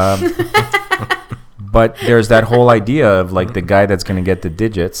 But there's that whole idea of like the guy that's going to get the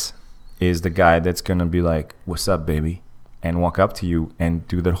digits is the guy that's going to be like, what's up, baby? And walk up to you and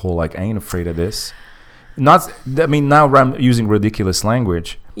do that whole like, I ain't afraid of this. Now I'm using ridiculous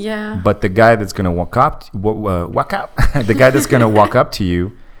language. Yeah. But the guy that's going to walk up, the guy that's going to walk up to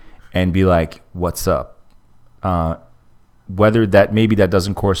you and be like, what's up? Whether that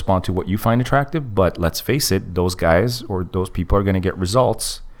doesn't correspond to what you find attractive, but let's face it, those guys or those people are going to get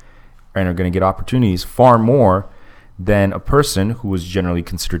results and are going to get opportunities far more than a person who is generally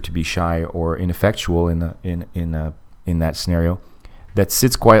considered to be shy or ineffectual in that scenario, that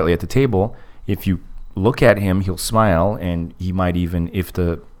sits quietly at the table. If you look at him, he'll smile, and he might even, if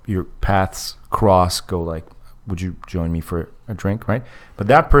your paths cross, go like, would you join me for a drink, right? But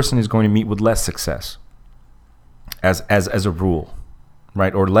that person is going to meet with less success as a rule,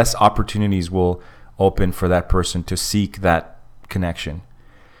 right? Or less opportunities will open for that person to seek that connection,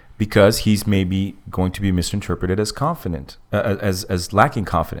 because he's maybe going to be misinterpreted as confident, as lacking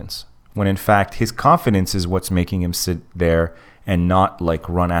confidence, when in fact his confidence is what's making him sit there and not like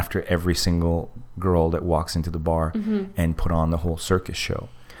run after every single girl that walks into the bar and put on the whole circus show.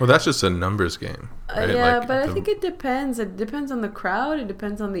 Well, that's just a numbers game. Right? Yeah, but I think it depends. It depends on the crowd. It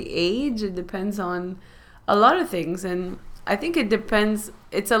depends on the age. It depends on a lot of things. And I think it depends.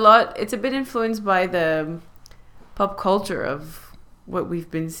 It's a bit influenced by the pop culture of what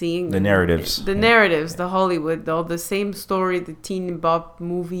we've been seeing. The narratives. The Hollywood, all the same story, the teen bop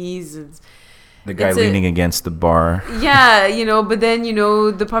movies. The guy leaning against the bar. Yeah, but then,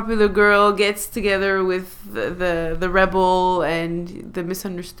 the popular girl gets together with the rebel and the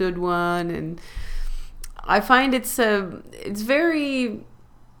misunderstood one. And I find it's very...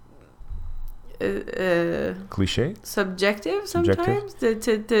 cliche, subjective sometimes.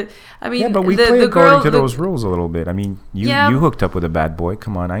 I mean, yeah, but we play according to those rules a little bit. I mean, you hooked up with a bad boy.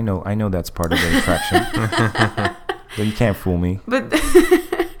 Come on, I know that's part of the attraction. But you can't fool me. But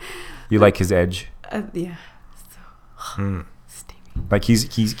you like his edge. Yeah. So steamy. Like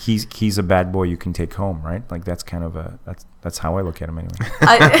he's a bad boy you can take home, right? Like that's kind of that's how I look at him anyway.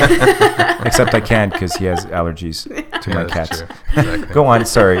 Except I can't because he has allergies to my cats. Exactly. Go on.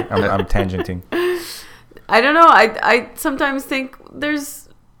 Sorry, I'm tangenting. I don't know. I sometimes think there's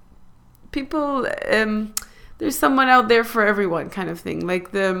people. There's someone out there for everyone, kind of thing. Like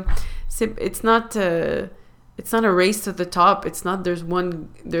it's not a race to the top. It's not. There's one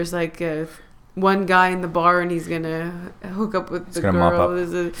guy in the bar and he's gonna hook up with the girl. Mop up.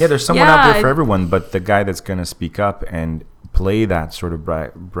 There's someone out there for everyone, but the guy that's gonna speak up and play that sort of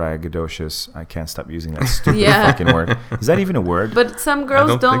braggadocious. I can't stop using that stupid fucking word. Is that even a word? But some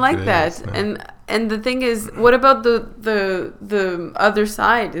girls don't like that. No. And the thing is, what about the other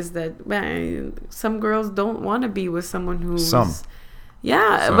side? Is that some girls don't want to be with someone who's more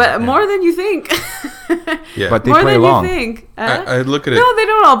than you think. Yeah, but they more play than along. You think. I look at it. No, they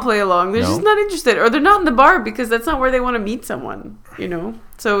don't all play along. They're just not interested, or they're not in the bar because that's not where they want to meet someone.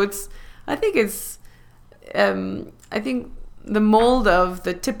 So I think the mold of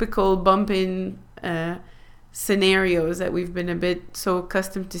the typical bump-in scenarios that we've been a bit so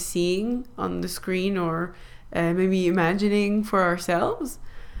accustomed to seeing on the screen, or maybe imagining for ourselves.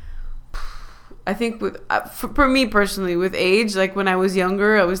 I think for me personally, with age, like when I was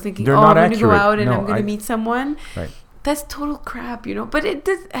younger, I was thinking, I'm going to go out and I'm going to meet someone. Right. That's total crap, But it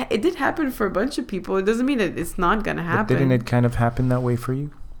did happen for a bunch of people. It doesn't mean that it's not going to happen. But didn't it kind of happen that way for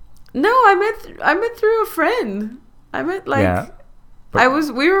you? No, I met through a friend. I met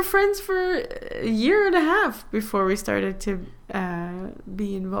we were friends for a year and a half before we started to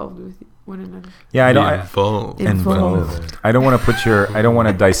be involved with one another. Yeah, Involved. I don't want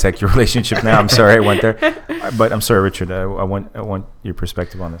to dissect your relationship now. I'm sorry I went there, but I'm sorry, Richard. I want your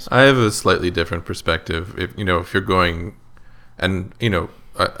perspective on this. I have a slightly different perspective. If you're going, and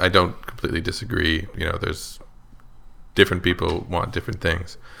I don't completely disagree. There's different people want different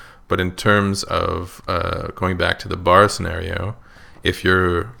things, but in terms of going back to the bar scenario, if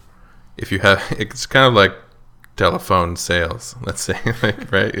you have, it's kind of like telephone sales, let's say,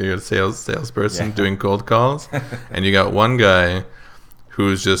 right? You're a salesperson doing cold calls, and you got one guy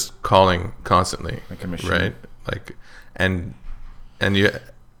who's just calling constantly, like a machine, right? Like, and you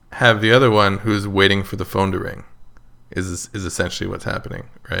have the other one who's waiting for the phone to ring. Is essentially what's happening,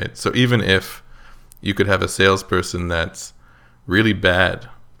 right? So even if you could have a salesperson that's really bad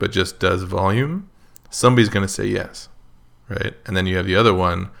but just does volume, somebody's going to say yes, right? And then you have the other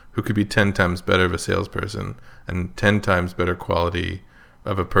one who could be 10 times better of a salesperson and 10 times better quality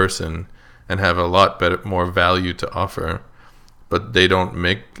of a person and have a lot more value to offer, but they don't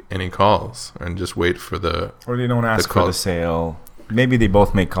make any calls and just wait for or they don't ask for the sale. Maybe they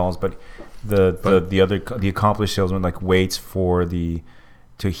both make calls, but the accomplished salesman waits for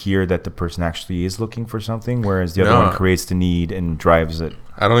to hear that the person actually is looking for something, whereas the other one creates the need and drives it.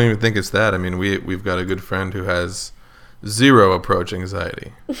 I don't even think it's that. I mean, we've got a good friend who has zero approach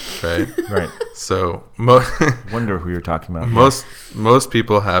anxiety, right? Right. So wonder who you're talking about. Most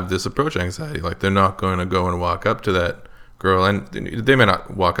people have this approach anxiety. Like, they're not going to go and walk up to that girl, and they may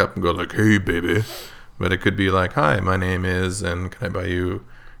not walk up and go like, "Hey, baby," but it could be like, "Hi, my name is, and can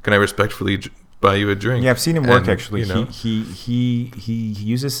I respectfully buy you a drink. Yeah, I've seen him work, And, actually. you know, He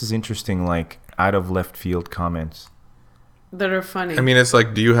uses his interesting, like, out of left field comments. that are funny. I mean, it's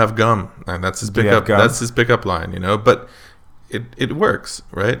like, do you have gum? And that's his Do you have pickup. gum? That's his pickup line, you know. But it works,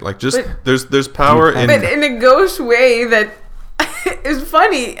 right? Like, just But- there's power in. but in a gauche way that is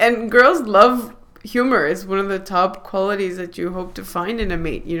funny, and girls love humor. It's one of the top qualities that you hope to find in a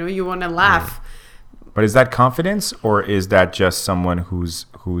mate. You know, you want to laugh. But is that confidence, or is that just someone who's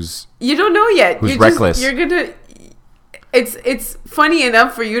You don't know yet. Who's You're reckless. You're gonna. It's funny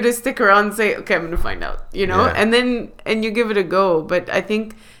enough for you to stick around and say, okay, I'm gonna find out. You know, Yeah. and you give it a go. But I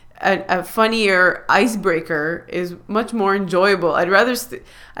think a funnier icebreaker is much more enjoyable. I'd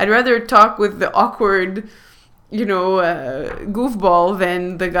rather talk with the awkward, you know, goofball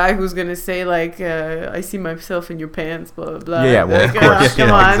than the guy who's gonna say like, I see myself in your pants, blah blah blah. Yeah, well, of Like, course. come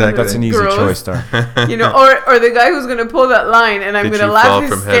Yeah, on, exactly. that's an easy gross. choice, Star. You know, or the guy who's gonna pull that line, and I'm Did gonna you laugh fall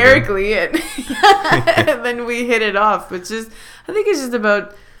from heaven? hysterically, and then we hit it off. Which is, I think it's just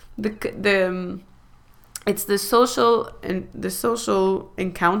about it's the social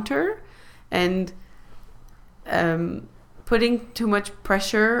encounter, and putting too much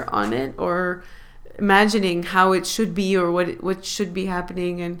pressure on it, or imagining how it should be, or what should be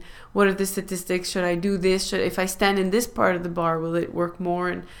happening, and what are the statistics? Should I do this? If I stand in this part of the bar, will it work more?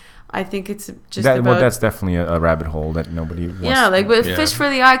 And I think it's just about that's definitely a rabbit hole that nobody wants. yeah, like but Yeah. fish for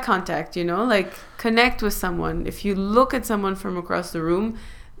the eye contact, you know, like connect with someone. If you look at someone from across the room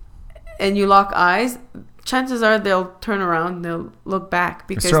and you lock eyes, chances are they'll turn around and they'll look back,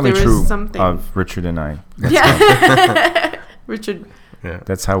 because It's certainly there true is something. of Richard and I. Yeah, Richard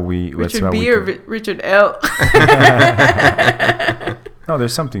That's how we. Richard B or Richard L. No,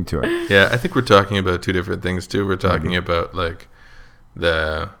 there's something to it. Yeah, I think we're talking about two different things too. We're talking about like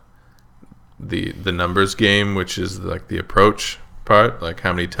the numbers game, which is like the approach part, like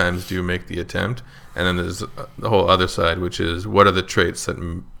how many times do you make the attempt, and then there's the whole other side, which is what are the traits that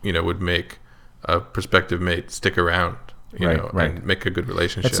would make a prospective mate stick around, you know, and make a good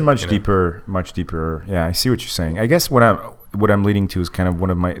relationship. It's a much deeper. Yeah, I see what you're saying. I guess what I'm leading to is kind of one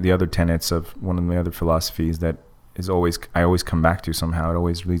of the other tenets of one of my other philosophies that is I always come back to somehow. It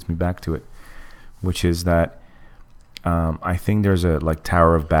always leads me back to it, which is that I think there's a like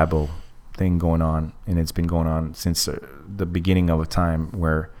Tower of Babel thing going on, and it's been going on since the beginning of a time,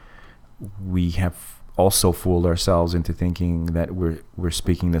 where we have also fooled ourselves into thinking that we're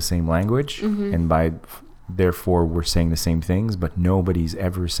speaking the same language, and therefore we're saying the same things, but nobody's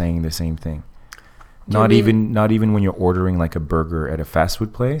ever saying the same thing. Not even when you're ordering like a burger at a fast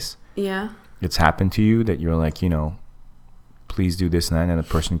food place. Yeah. It's happened to you that you're like, you know, please do this and that, and the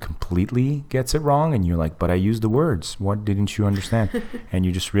person completely gets it wrong, and you're like, but I used the words. What didn't you understand? And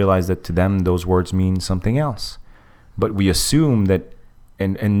you just realize that to them those words mean something else. But we assume that,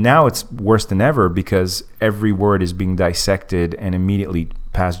 and now it's worse than ever, because every word is being dissected and immediately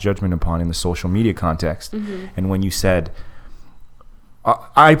passed judgment upon in the social media context. And when you said,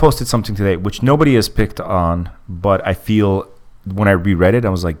 I posted something today which nobody has picked on, but I feel when I reread it, I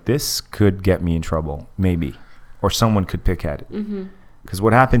was like, this could get me in trouble, maybe, or someone could pick at it. Because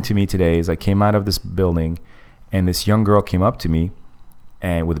what happened to me today is I came out of this building, and this young girl came up to me,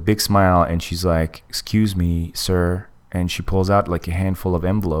 and with a big smile, and she's like, "Excuse me, sir," and she pulls out like a handful of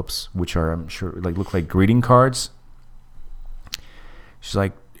envelopes, which are, I'm sure, like look like greeting cards. She's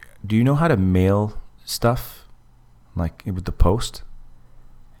like, "Do you know how to mail stuff, like with the post?"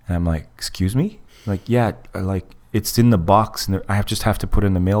 And I'm like, "Excuse me?" Like, "Yeah, like it's in the box, and I just have to put it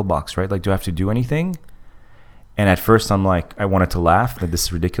in the mailbox, right? Like, do I have to do anything?" And at first I'm like, I wanted to laugh that this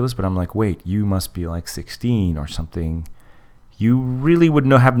is ridiculous, but I'm like, wait, you must be like 16 or something. You really would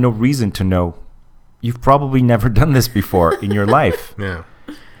have no reason to know. You've probably never done this before in your life. Yeah.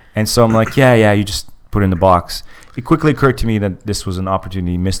 And so I'm like, yeah, you just put it in the box. It quickly occurred to me that this was an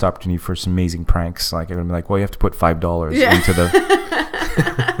missed opportunity for some amazing pranks. Like, I'm like, well, you have to put $5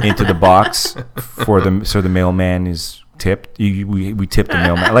 into the box so the mailman is tipped. We tipped the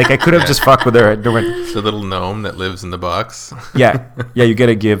mailman. Like, I could have just fucked with her. The little gnome that lives in the box. Yeah, you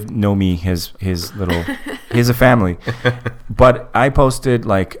gotta give Nomi his little. He has a family. But I posted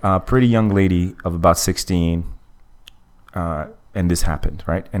like a pretty young lady of about 16, and this happened,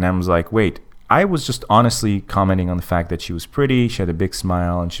 right? And I was like, wait, I was just honestly commenting on the fact that she was pretty, she had a big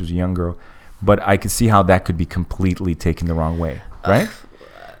smile, and she was a young girl. But I could see how that could be completely taken the wrong way, right?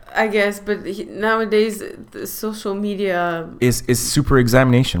 I guess, but nowadays the social media is super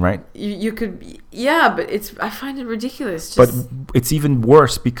examination, right? You could, yeah, but I find it ridiculous. But it's even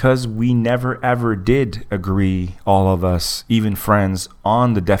worse because we never ever did agree, all of us, even friends,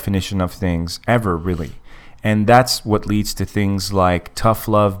 on the definition of things ever, really. And that's what leads to things like tough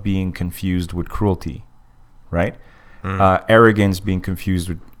love being confused with cruelty, right? Arrogance being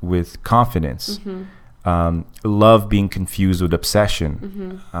confused with confidence. Love being confused with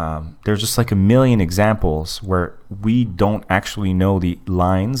obsession. There's just like a million examples where we don't actually know the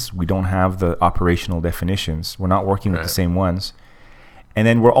lines. We don't have the operational definitions. We're not working with the same ones. And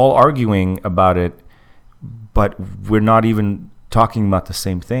then we're all arguing about it, but we're not even talking about the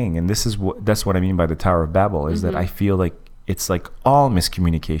same thing. And that's what I mean by the Tower of Babel, is that I feel like it's like all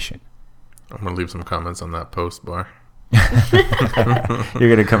miscommunication. I'm going to leave some comments on that post, Bar. You're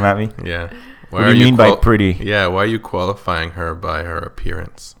going to come at me? Yeah. What do you mean by pretty? Yeah, why are you qualifying her by her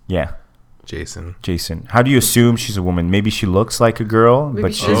appearance? Yeah. Jason. How do you assume she's a woman? Maybe she looks like a girl, Maybe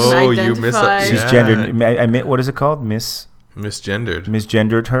but she she's she's gendered. I meant, what is it called? Misgendered.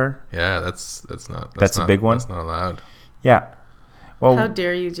 Misgendered her? Yeah, that's not. That's a big one? That's not allowed. Yeah. Well, how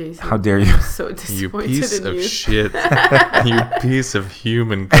dare you, Jason? How dare you? I'm so disappointed you piece in of you. shit. You piece of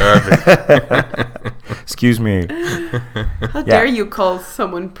human garbage. Excuse me. How dare you call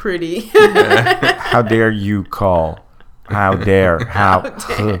someone pretty? How dare you call? How dare? How?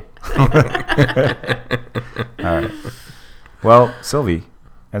 All right. Well, Sylvie,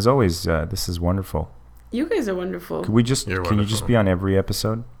 as always, this is wonderful. You guys are wonderful. Can you just be on every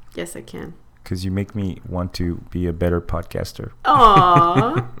episode? Yes, I can. Because you make me want to be a better podcaster.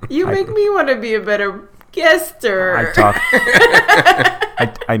 Aw, you make me want to be a better guester.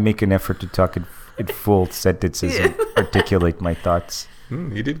 I make an effort to talk in full sentences and articulate my thoughts.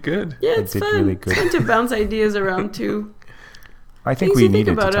 You did good. Yeah, it's fun. Really good. It's fun to bounce ideas around too. I think Things we you think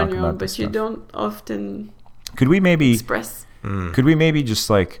needed about to talk on your about own, but this you stuff. don't often Could we maybe express. Could we maybe just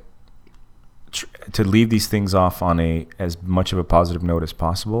like to leave these things off on as much of a positive note as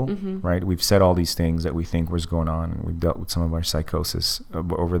possible, right? We've said all these things that we think was going on, and we've dealt with some of our psychosis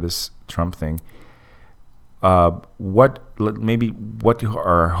over this Trump thing. What are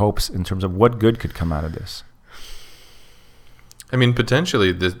our hopes in terms of what good could come out of this? I mean,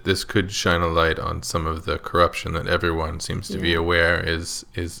 potentially this could shine a light on some of the corruption that everyone seems to be aware is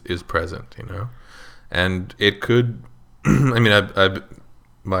present, you know, and it could. I mean,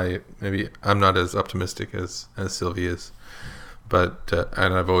 maybe I'm not as optimistic as Sylvie is, but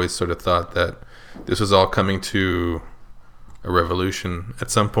and I've always sort of thought that this was all coming to a revolution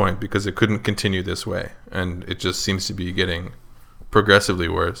at some point, because it couldn't continue this way, and it just seems to be getting progressively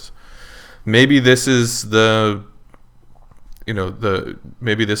worse. Maybe this is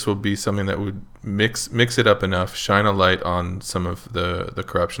maybe this will be something that would mix it up enough, shine a light on some of the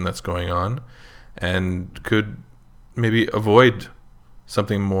corruption that's going on, and could maybe avoid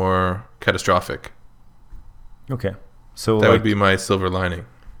something more catastrophic. Okay, so that would be my silver lining.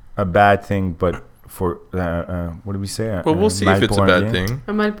 A bad thing, but for what do we say? Well, we'll see if it's a bad thing.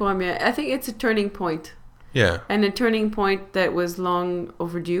 I think it's a turning point. Yeah, and a turning point that was long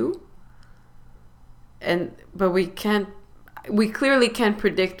overdue. But we clearly can't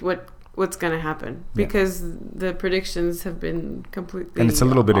predict what's going to happen, because the predictions have been completely. And it's a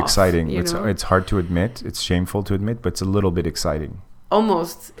little bit off, exciting. It's hard to admit. It's shameful to admit, but it's a little bit exciting.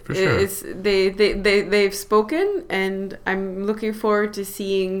 Almost. For sure. They've spoken, and I'm looking forward to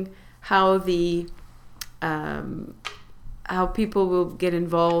seeing how how people will get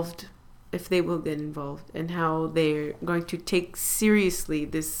involved, if they will get involved, and how they're going to take seriously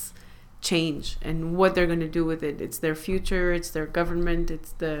this change and what they're going to do with it. It's their future, it's their government,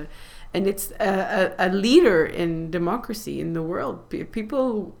 it's a leader in democracy in the world.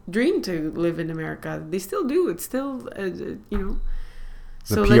 People dream to live in America. They still do. It's still The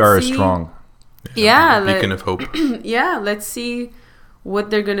PR is strong. Yeah, beacon of hope. Yeah, let's see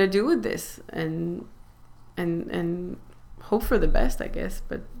what they're gonna do with this, and hope for the best, I guess.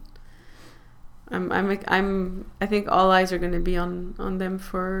 But I think all eyes are gonna be on them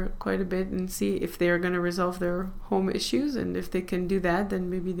for quite a bit, and see if they are gonna resolve their home issues, and if they can do that, then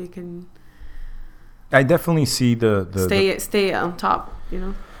maybe they can. I definitely see the stay on top.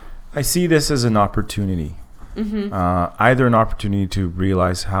 I see this as an opportunity. Either an opportunity to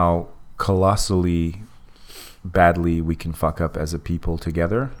realize how colossally badly we can fuck up as a people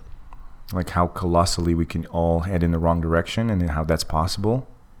together, like how colossally we can all head in the wrong direction, and how that's possible.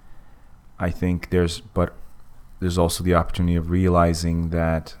 I think there's also the opportunity of realizing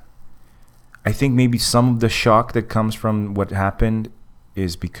that I think maybe some of the shock that comes from what happened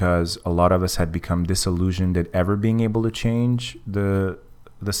is because a lot of us had become disillusioned at ever being able to change the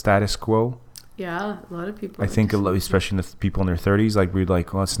status quo. Yeah, a lot of people. I think, especially the people in their 30s, like we're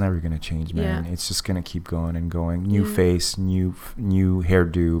like, well, it's never going to change, man. Yeah. It's just going to keep going and going. New face, new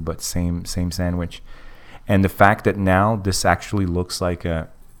hairdo, but same sandwich. And the fact that now this actually looks like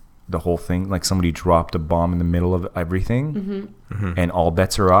the whole thing, like somebody dropped a bomb in the middle of everything and all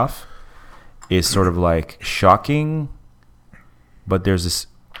bets are off, is sort of like shocking. But there's this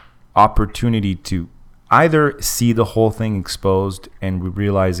opportunity to either see the whole thing exposed and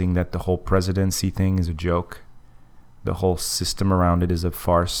realizing that the whole presidency thing is a joke, the whole system around it is a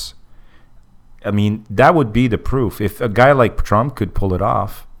farce. I mean, that would be the proof. If a guy like Trump could pull it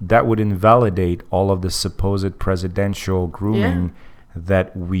off, that would invalidate all of the supposed presidential grooming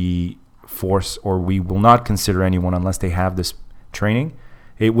that we force, or we will not consider anyone unless they have this training.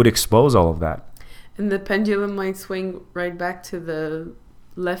 It would expose all of that. And the pendulum might swing right back to the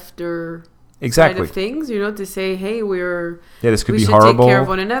lefter exactly. side of things, to say, hey, this could we be should horrible. take care of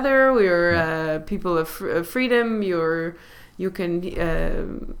one another. We're people of freedom. You can,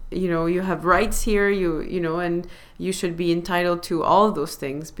 you have rights here. And you should be entitled to all of those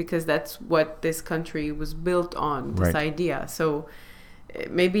things because that's what this country was built on. This idea. So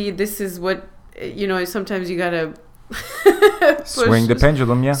maybe this is what sometimes you gotta. Swing the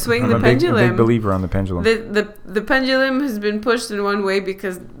pendulum, yeah. Swing I'm the pendulum. I'm a big believer on the pendulum. The pendulum has been pushed in one way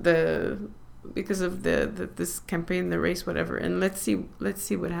because of this campaign, the race, whatever. And let's see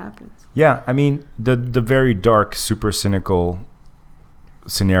what happens. Yeah, I mean the very dark, super cynical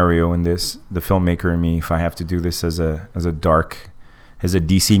scenario in this, the filmmaker in me, if I have to do this as a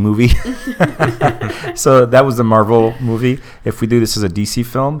DC movie. So that was the Marvel movie. If we do this as a DC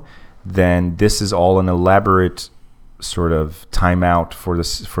film, then this is all an elaborate sort of timeout for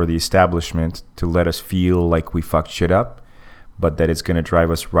the establishment to let us feel like we fucked shit up, but that it's going to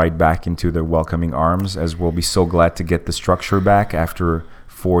drive us right back into their welcoming arms, as we'll be so glad to get the structure back after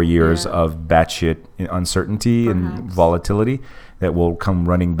 4 years of batshit uncertainty and volatility, that we'll come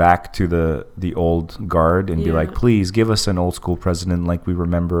running back to the old guard and be like, please give us an old school president like we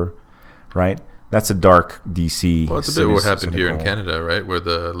remember, right? That's a dark DC. Well, it's a bit what happened here in Canada, right? Where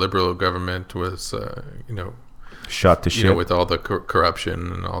the Liberal government was, shot to shit. With all the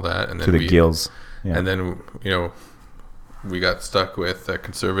corruption and all that. And then to the gills. Yeah. And then, we got stuck with a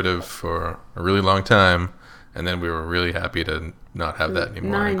Conservative for a really long time. And then we were really happy to not have that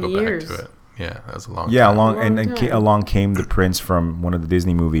anymore and go back to it. Yeah, that was a long time. Yeah, along came the prince from one of the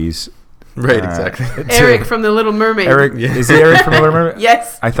Disney movies. Right, exactly. Eric from The Little Mermaid. Is he Eric from The Little Mermaid?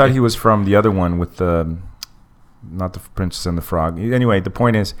 Yes. I thought he was from the other one with the, not the Princess and the Frog. Anyway, the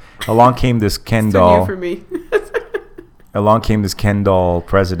point is, along came this Ken doll. For me. Along came this Ken doll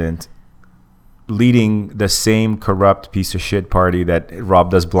president, leading the same corrupt piece of shit party that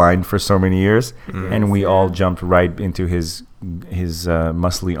robbed us blind for so many years, and we all jumped right into his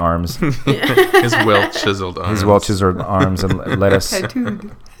muscly arms, his well chiseled arms, and let us.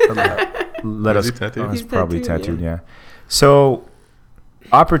 Tattooed. Let us. He's probably tattooed. Yeah. So,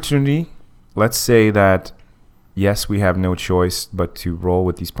 opportunity. Let's say that yes, we have no choice but to roll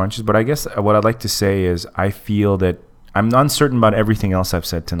with these punches. But I guess what I'd like to say is I feel that I'm uncertain about everything else I've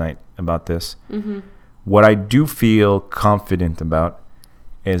said tonight about this. Mm-hmm. What I do feel confident about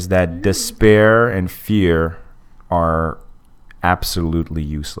is that despair and fear are absolutely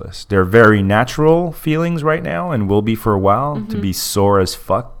useless. They're very natural feelings right now and will be for a while, to be sore as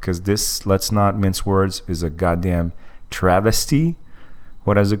fuck, because this, let's not mince words, is a goddamn travesty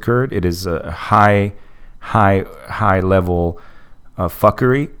what has occurred. It is a high level of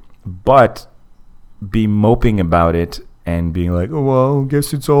fuckery, but be moping about it and being like, oh, well, I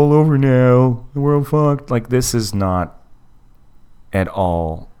guess it's all over now. The world fucked. Like, this is not at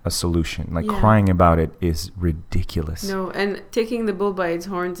all a solution. Like, crying about it is ridiculous. No, and taking the bull by its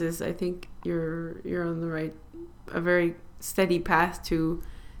horns is, I think you're on a very steady path to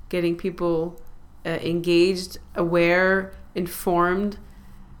getting people engaged, aware, informed.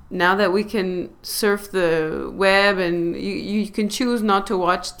 Now that we can surf the web and you can choose not to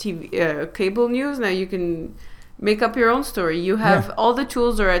watch TV, cable news, now you can make up your own story. You have all the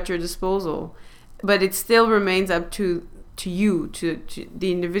tools are at your disposal, but it still remains up to you, to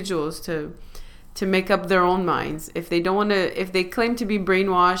the individuals to make up their own minds. If they don't want to, if they claim to be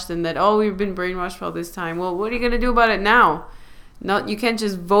brainwashed and that, oh, we've been brainwashed for all this time, well, what are you going to do about it now? You can't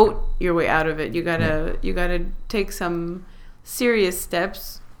just vote your way out of it. You gotta take some serious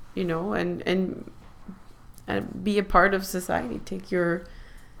steps. And be a part of society. Take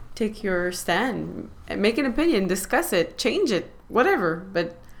your stand, make an opinion, discuss it, change it, whatever.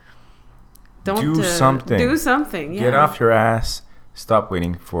 But don't do something. Do something. Yeah. Get off your ass. Stop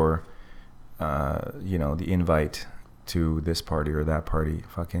waiting for, the invite to this party or that party.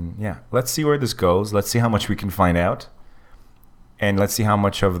 Let's see where this goes. Let's see how much we can find out, and let's see how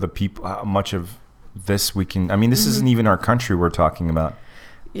much of this we can. I mean, this isn't even our country we're talking about.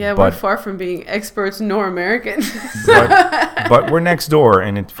 Yeah, we're far from being experts nor American. but we're next door,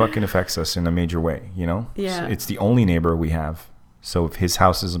 and it fucking affects us in a major way, you know? Yeah. So it's the only neighbor we have. So if his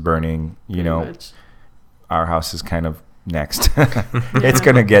house is burning, you know, much. Our house is kind of next. It's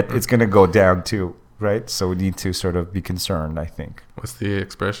gonna go down too, right? So we need to sort of be concerned, I think. What's the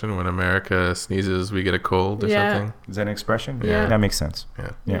expression? When America sneezes, we get a cold or something? Is that an expression? Yeah. That makes sense.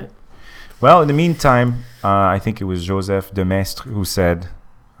 Yeah. Well, in the meantime, I think it was Joseph de Maistre who said,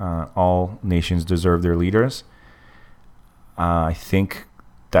 all nations deserve their leaders. I think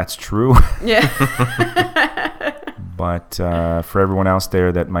that's true. Yeah. But for everyone else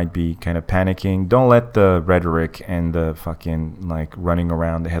there that might be kind of panicking, don't let the rhetoric and the fucking like running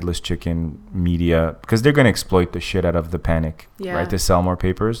around the headless chicken media, because they're going to exploit the shit out of the panic, right? To sell more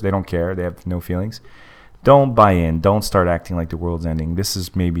papers. They don't care. They have no feelings. Don't buy in. Don't start acting like the world's ending. This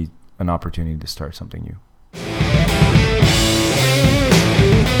is maybe an opportunity to start something new.